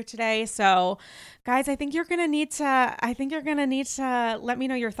earlier today. So guys, I think you're going to need to let me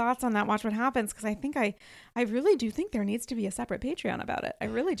know your thoughts on that Watch What Happens. Cause I really do think there needs to be a separate Patreon about it. I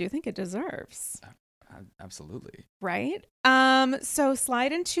really do think it deserves. Absolutely. Right? So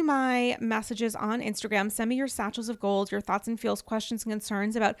slide into my messages on Instagram. Send me your satchels of gold, your thoughts and feels, questions and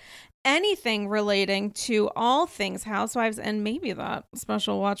concerns about anything relating to all things Housewives and maybe that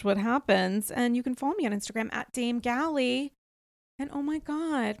special Watch What Happens. And you can follow me on Instagram at Dame Galley. And oh my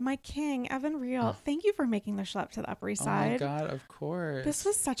God, my king, Evan Real, thank you for making the schlep to the Upper East Side. Oh my God, of course. This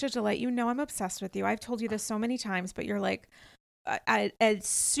was such a delight. You know I'm obsessed with you. I've told you this so many times, but you're like a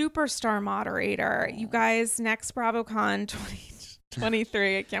superstar moderator. You guys, next BravoCon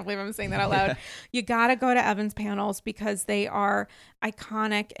 2023, I can't believe I'm saying that out loud. You got to go to Evan's panels because they are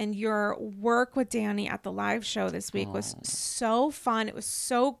iconic, and your work with Danny at the live show this week was so fun. It was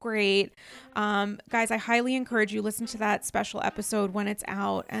so great. Guys, I highly encourage you listen to that special episode when it's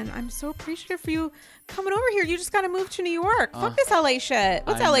out, and I'm so appreciative for you coming over here. You just got to move to New York. Fuck this LA shit.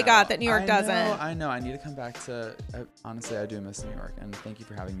 What's LA got that New York doesn't? I know. I need to come back to, honestly, I do miss New York, and thank you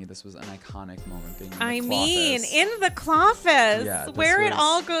for having me. This was an iconic moment being in the Cloffice. Yeah, where it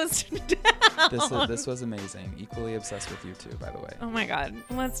all goes down. This was amazing. Equally obsessed with you too, by the way. Oh my God.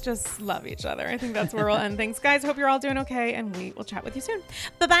 Let's just love each other. I think that's where we'll end things. Guys, hope you're all doing okay, and we will chat with you soon.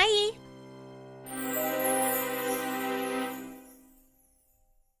 Bye-bye.